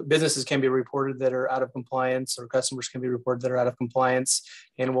know, businesses can be reported that are out of compliance, or customers can be reported that are out of compliance,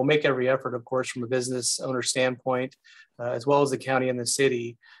 and we'll make every effort, of course, from a business owner standpoint, as well as the county and the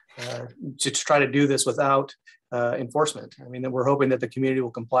city, to try to do this without enforcement. I mean, we're hoping that the community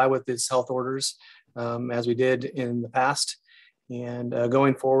will comply with these health orders as we did in the past. And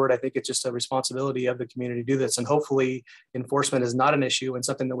going forward, I think it's just a responsibility of the community to do this. And hopefully enforcement is not an issue and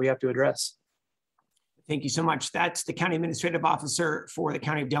something that we have to address. Thank you so much. That's the County Administrative Officer for the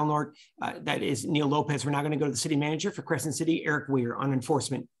County of Del Norte. That is Neil Lopez. We're now going to go to the City Manager for Crescent City, Eric Weir, on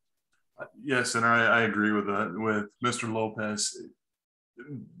enforcement. Yes, and I agree with Mr. Lopez.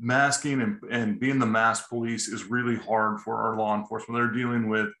 Masking and being the mask police is really hard for our law enforcement. They're dealing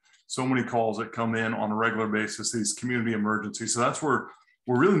with so many calls that come in on a regular basis, these community emergencies. So that's where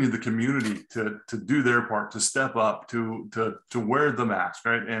we really need the community to do their part, to step up, to wear the mask,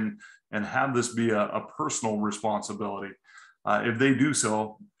 right? And have this be a personal responsibility. If they do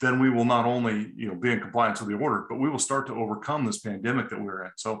so, then we will not only be in compliance with the order, but we will start to overcome this pandemic that we're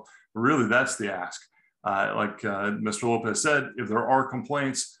in. So really that's the ask. Like Mr. Lopez said, if there are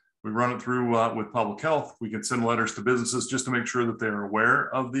complaints, we run it through with public health. We can send letters to businesses just to make sure that they're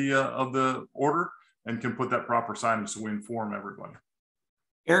aware of the order and can put that proper signage so we inform everybody.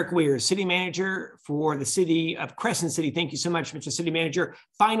 Eric Weir, City Manager for the City of Crescent City. Thank you so much, Mr. City Manager.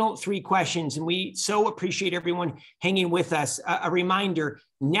 Final 3 questions, and we so appreciate everyone hanging with us. A reminder,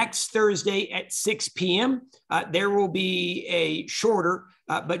 next Thursday at 6 p.m., there will be a shorter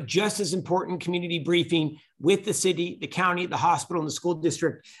but just as important community briefing with the city, the county, the hospital, and the school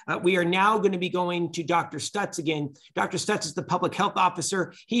district. We are now going to be going to Dr. Stutz again. Dr. Stutz is the public health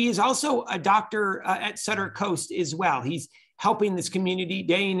officer. He is also a doctor at Sutter Coast as well. He's helping this community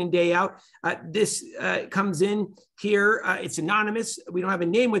day in and day out. This comes in here. It's anonymous. We don't have a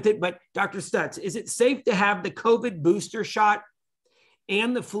name with it, but Dr. Stutz, is it safe to have the COVID booster shot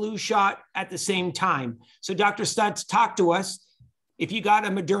and the flu shot at the same time? So Dr. Stutz, talk to us. If you got a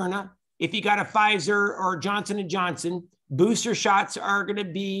Moderna, if you got a Pfizer or Johnson & Johnson, booster shots are going to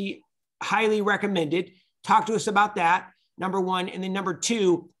be highly recommended. Talk to us about that, number 1. And then number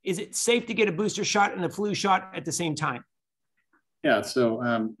 2, is it safe to get a booster shot and a flu shot at the same time? Yeah,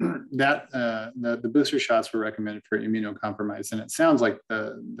 so the booster shots were recommended for immunocompromised, and it sounds like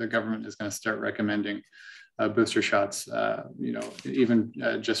the government is going to start recommending booster shots, even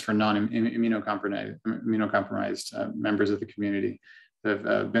just for immunocompromised members of the community that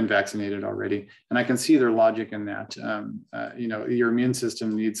have been vaccinated already. And I can see their logic in that. Your immune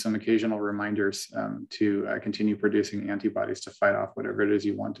system needs some occasional reminders to continue producing antibodies to fight off whatever it is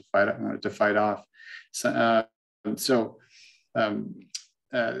you want it to fight off. What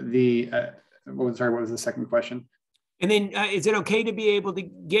was the second question? And then is it okay to be able to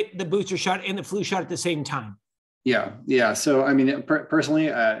get the booster shot and the flu shot at the same time? Yeah. So, I mean, personally,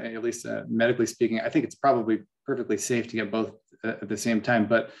 at least medically speaking, I think it's probably perfectly safe to get both at the same time.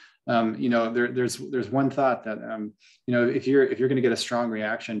 But, there's one thought that, if you're going to get a strong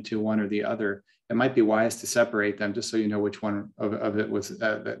reaction to one or the other, it might be wise to separate them just so you know which one of it was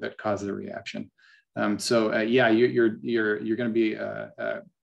that caused the reaction.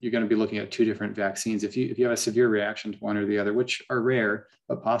 You're going to be looking at 2 different vaccines. If you have a severe reaction to one or the other, which are rare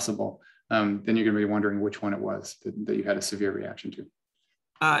but possible, then you're going to be wondering which one it was that you had a severe reaction to.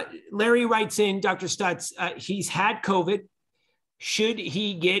 Larry writes in, Dr. Stutz, he's had COVID. Should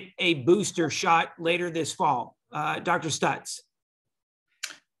he get a booster shot later this fall? Dr. Stutz.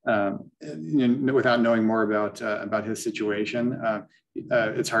 Without knowing more about his situation,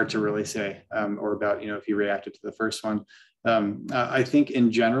 it's hard to really say, or about if he reacted to the first one. I think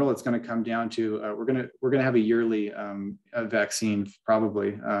in general it's going to come down to we're going to have a yearly vaccine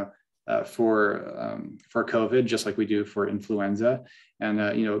probably for COVID, just like we do for influenza.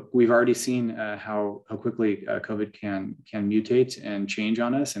 And we've already seen how quickly COVID can mutate and change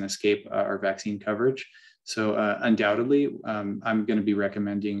on us and escape our vaccine coverage. So undoubtedly, I'm going to be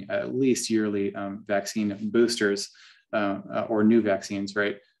recommending at least yearly vaccine boosters or new vaccines,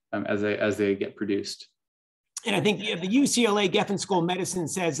 right, as they get produced. And I think the UCLA Geffen School of Medicine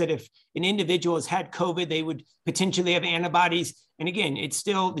says that if an individual has had COVID, they would potentially have antibodies. And again, it's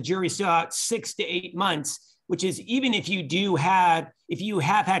still, the jury's still out 6 to 8 months, which is even if you have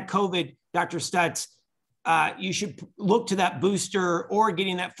had COVID, Dr. Stutz, you should look to that booster or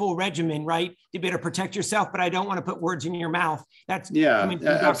getting that full regimen, right, to be able to protect yourself. But I don't want to put words in your mouth. That's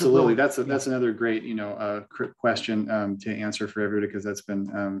absolutely. That's another great question to answer for everybody, because that's been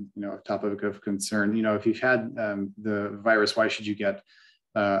a topic of concern. If you've had the virus, why should you get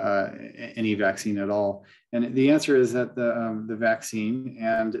any vaccine at all? And the answer is that the vaccine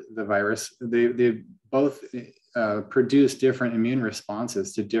and the virus, they both produce different immune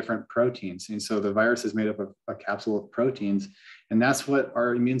responses to different proteins. And so the virus is made up of a capsule of proteins, and that's what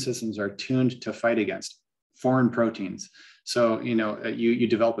our immune systems are tuned to fight against, foreign proteins. So, you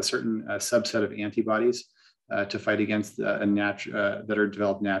develop a certain subset of antibodies to fight against that are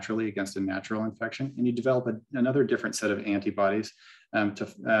developed naturally against a natural infection. And you develop another different set of antibodies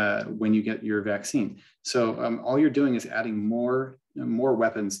when you get your vaccine. So all you're doing is adding more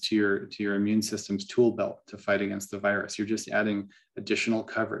weapons to your immune system's tool belt to fight against the virus. You're just adding additional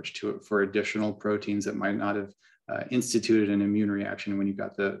coverage to it for additional proteins that might not have instituted an immune reaction when you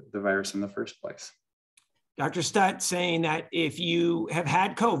got the virus in the first place. Dr. Stutz saying that if you have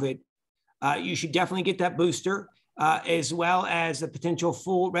had COVID, you should definitely get that booster as well as a potential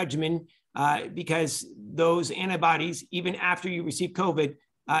full regimen because those antibodies, even after you receive COVID,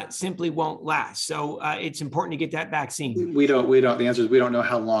 simply won't last. So it's important to get that vaccine. We don't. The answer is we don't know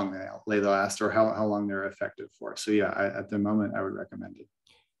how long they last or how long they're effective for. So yeah, at the moment, I would recommend it.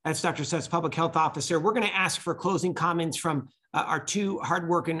 That's Dr. Stutz, Public Health Officer. We're going to ask for closing comments from our two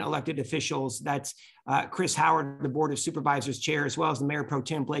hardworking elected officials. That's Chris Howard, the Board of Supervisors Chair, as well as the Mayor Pro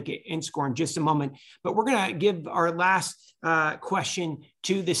Tem Blake Inscore in just a moment. But we're going to give our last question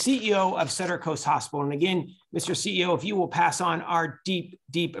to the CEO of Sutter Coast Hospital. And again, Mr. CEO, if you will pass on our deep,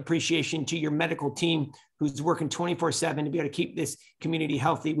 deep appreciation to your medical team who's working 24/7 to be able to keep this community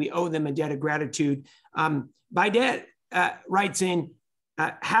healthy. We owe them a debt of gratitude. Baidet writes in,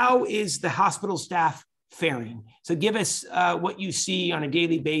 how is the hospital staff faring? So give us what you see on a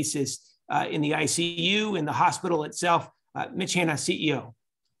daily basis in the ICU, in the hospital itself. Mitch Hanna, CEO.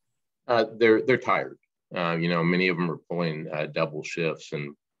 They're tired. Many of them are pulling double shifts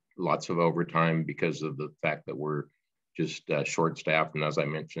and lots of overtime because of the fact that we're just short-staffed. And as I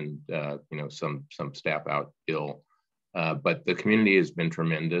mentioned, some staff out ill. But the community has been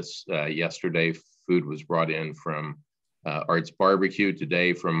tremendous. Yesterday, food was brought in from Arts Barbecue,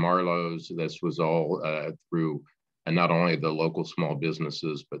 today from Marlowe's. This was all through not only the local small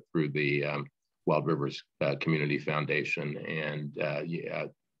businesses, but through the Wild Rivers Community Foundation. And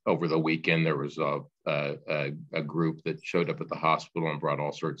over the weekend, there was a group that showed up at the hospital and brought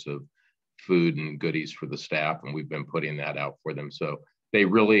all sorts of food and goodies for the staff, and we've been putting that out for them. So they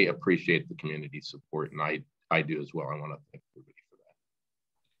really appreciate the community support, and I do as well. I want to thank everybody.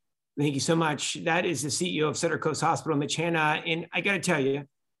 Thank you so much. That is the CEO of Sutter Coast Hospital, Mitch Hanna. And I got to tell you,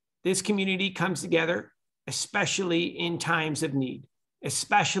 this community comes together, especially in times of need,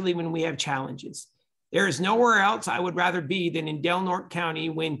 especially when we have challenges. There is nowhere else I would rather be than in Del Norte County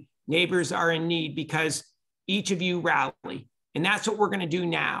when neighbors are in need, because each of you rally. And that's what we're going to do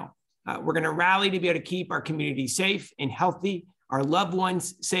now. We're going to rally to be able to keep our community safe and healthy, our loved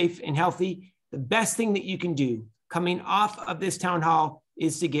ones safe and healthy. The best thing that you can do coming off of this town hall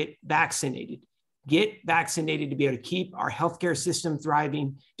is to get vaccinated. Get vaccinated to be able to keep our healthcare system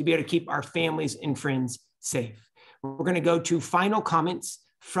thriving, to be able to keep our families and friends safe. We're going to go to final comments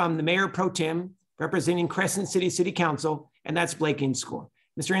from the Mayor Pro Tem representing Crescent City Council, and that's Blake Inscore.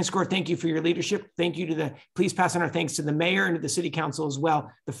 Mr. Inscore, thank you for your leadership. Thank you please pass on our thanks to the Mayor and to the City Council as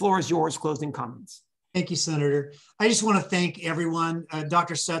well. The floor is yours, closing comments. Thank you, Senator. I just want to thank everyone,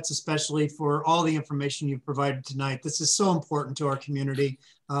 Dr. Stutz especially, for all the information you've provided tonight. This is so important to our community.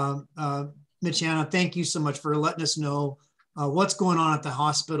 Mitch Hanna, thank you so much for letting us know what's going on at the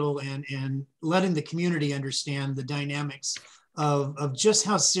hospital and letting the community understand the dynamics of just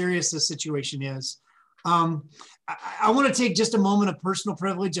how serious the situation is. I want to take just a moment of personal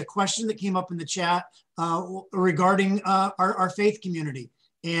privilege, a question that came up in the chat regarding our faith community.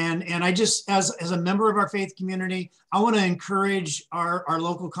 And I just, as a member of our faith community, I want to encourage our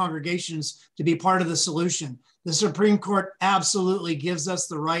local congregations to be part of the solution. The Supreme Court absolutely gives us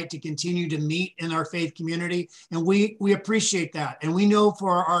the right to continue to meet in our faith community. And we appreciate that. And we know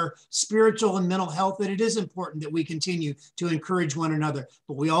for our spiritual and mental health that it is important that we continue to encourage one another.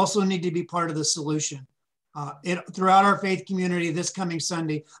 But we also need to be part of the solution. Throughout our faith community this coming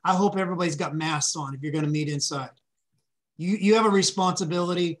Sunday, I hope everybody's got masks on if you're going to meet inside. You have a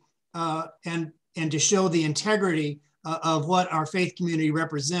responsibility and to show the integrity of what our faith community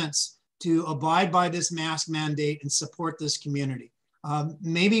represents to abide by this mask mandate and support this community.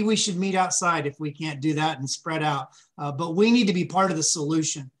 Maybe we should meet outside if we can't do that and spread out, but we need to be part of the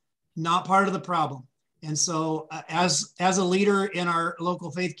solution, not part of the problem. And so as a leader in our local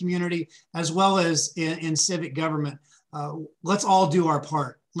faith community, as well as in civic government, let's all do our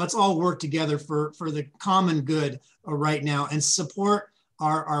part. Let's all work together for the common good right now and support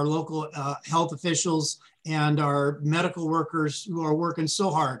our local health officials and our medical workers who are working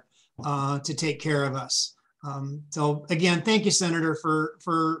so hard to take care of us. So again, thank you, Senator,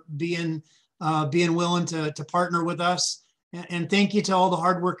 for being willing to partner with us. And thank you to all the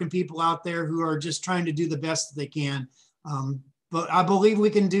hardworking people out there who are just trying to do the best that they can. But I believe we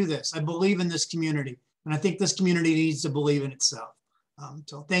can do this. I believe in this community. And I think this community needs to believe in itself.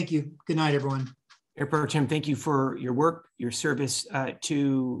 So thank you. Good night, everyone. Mayor Pro Tem, thank you for your work, your service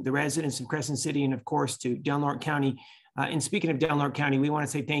to the residents of Crescent City, and of course to Del Norte County. And speaking of Del Norte County, we want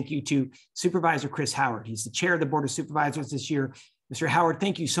to say thank you to Supervisor Chris Howard. He's the chair of the Board of Supervisors this year. Mr. Howard,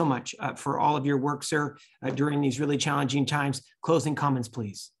 thank you so much for all of your work, sir, during these really challenging times. Closing comments,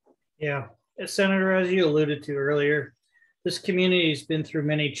 please. Yeah, Senator, as you alluded to earlier, this community has been through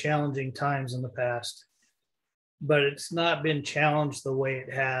many challenging times in the past, but it's not been challenged the way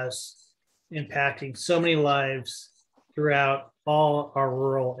it has, impacting so many lives throughout all our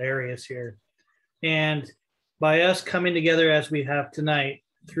rural areas here. And by us coming together as we have tonight,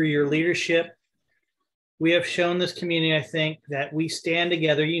 through your leadership, we have shown this community, I think, that we stand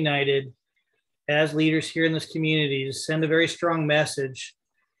together united as leaders here in this community to send a very strong message.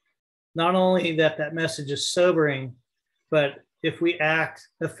 Not only that message is sobering, but if we act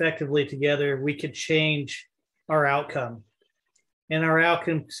effectively together, we could change our outcome. And our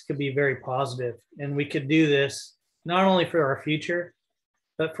outcomes could be very positive. And we could do this not only for our future,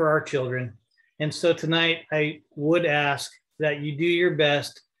 but for our children. And so tonight, I would ask that you do your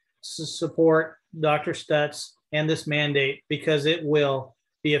best to support Dr. Stutz and this mandate, because it will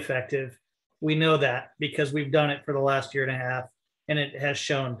be effective. We know that because we've done it for the last year and a half, and it has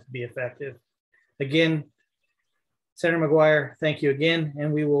shown to be effective. Again, Senator McGuire, thank you again,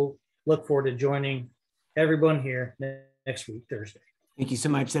 and we will look forward to joining everyone here next week, Thursday. Thank you so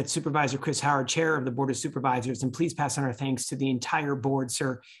much. That's Supervisor Chris Howard, chair of the Board of Supervisors. And please pass on our thanks to the entire board,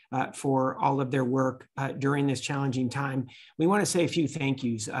 sir, for all of their work during this challenging time. We want to say a few thank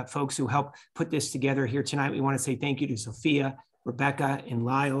yous, folks who helped put this together here tonight. We want to say thank you to Sophia, Rebecca, and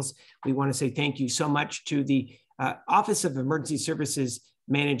Lyles. We want to say thank you so much to the Office of Emergency Services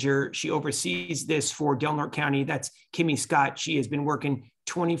Manager. She oversees this for Del Norte County. That's Kimmy Scott. She has been working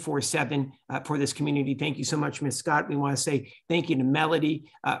 24/7 for this community. Thank you so much, Ms. Scott. We want to say thank you to Melody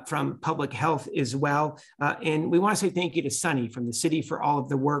from Public Health as well. And we want to say thank you to Sunny from the city for all of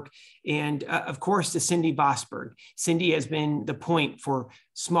the work. And of course, to Cindy Vosberg. Cindy has been the point for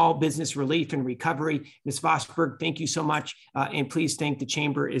small business relief and recovery. Ms. Vosberg, thank you so much. And please thank the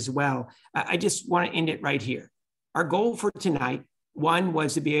chamber as well. I just want to end it right here. Our goal for tonight, one,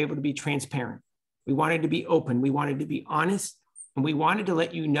 was to be able to be transparent. We wanted to be open. We wanted to be honest. And we wanted to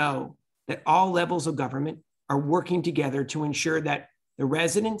let you know that all levels of government are working together to ensure that the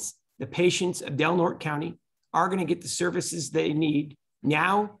residents, the patients of Del Norte County are going to get the services they need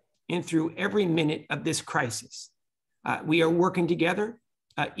now and through every minute of this crisis. We are working together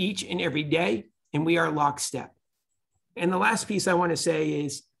each and every day, and we are lockstep. And the last piece I want to say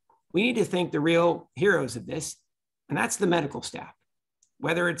is we need to thank the real heroes of this, and that's the medical staff.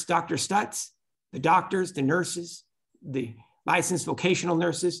 Whether it's Dr. Stutz, the doctors, the nurses, the licensed vocational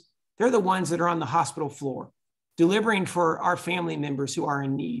nurses, they're the ones that are on the hospital floor, delivering for our family members who are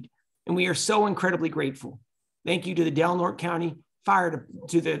in need. And we are so incredibly grateful. Thank you to the Del Norte County Fire,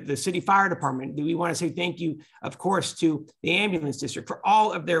 to the City Fire Department. We want to say thank you, of course, to the Ambulance District for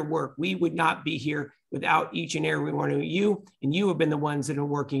all of their work. We would not be here without each and every one of you, and you have been the ones that are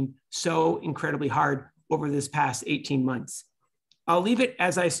working so incredibly hard over this past 18 months. I'll leave it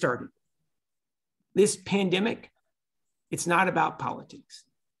as I started. This pandemic, it's not about politics.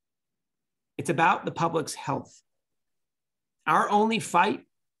 It's about the public's health. Our only fight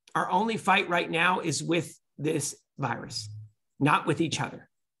right now is with this virus, not with each other.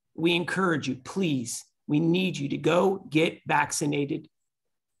 we encourage you, please, we need you to go get vaccinated.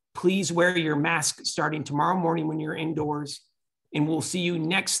 Please wear your mask starting tomorrow morning when you're indoors. And we'll see you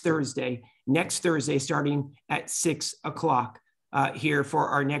next Thursday starting at 6 o'clock here for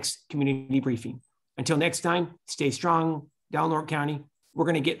our next community briefing. Until next time, stay strong, Norte County. We're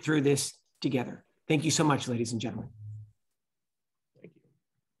going to get through this together. Thank you so much, ladies and gentlemen.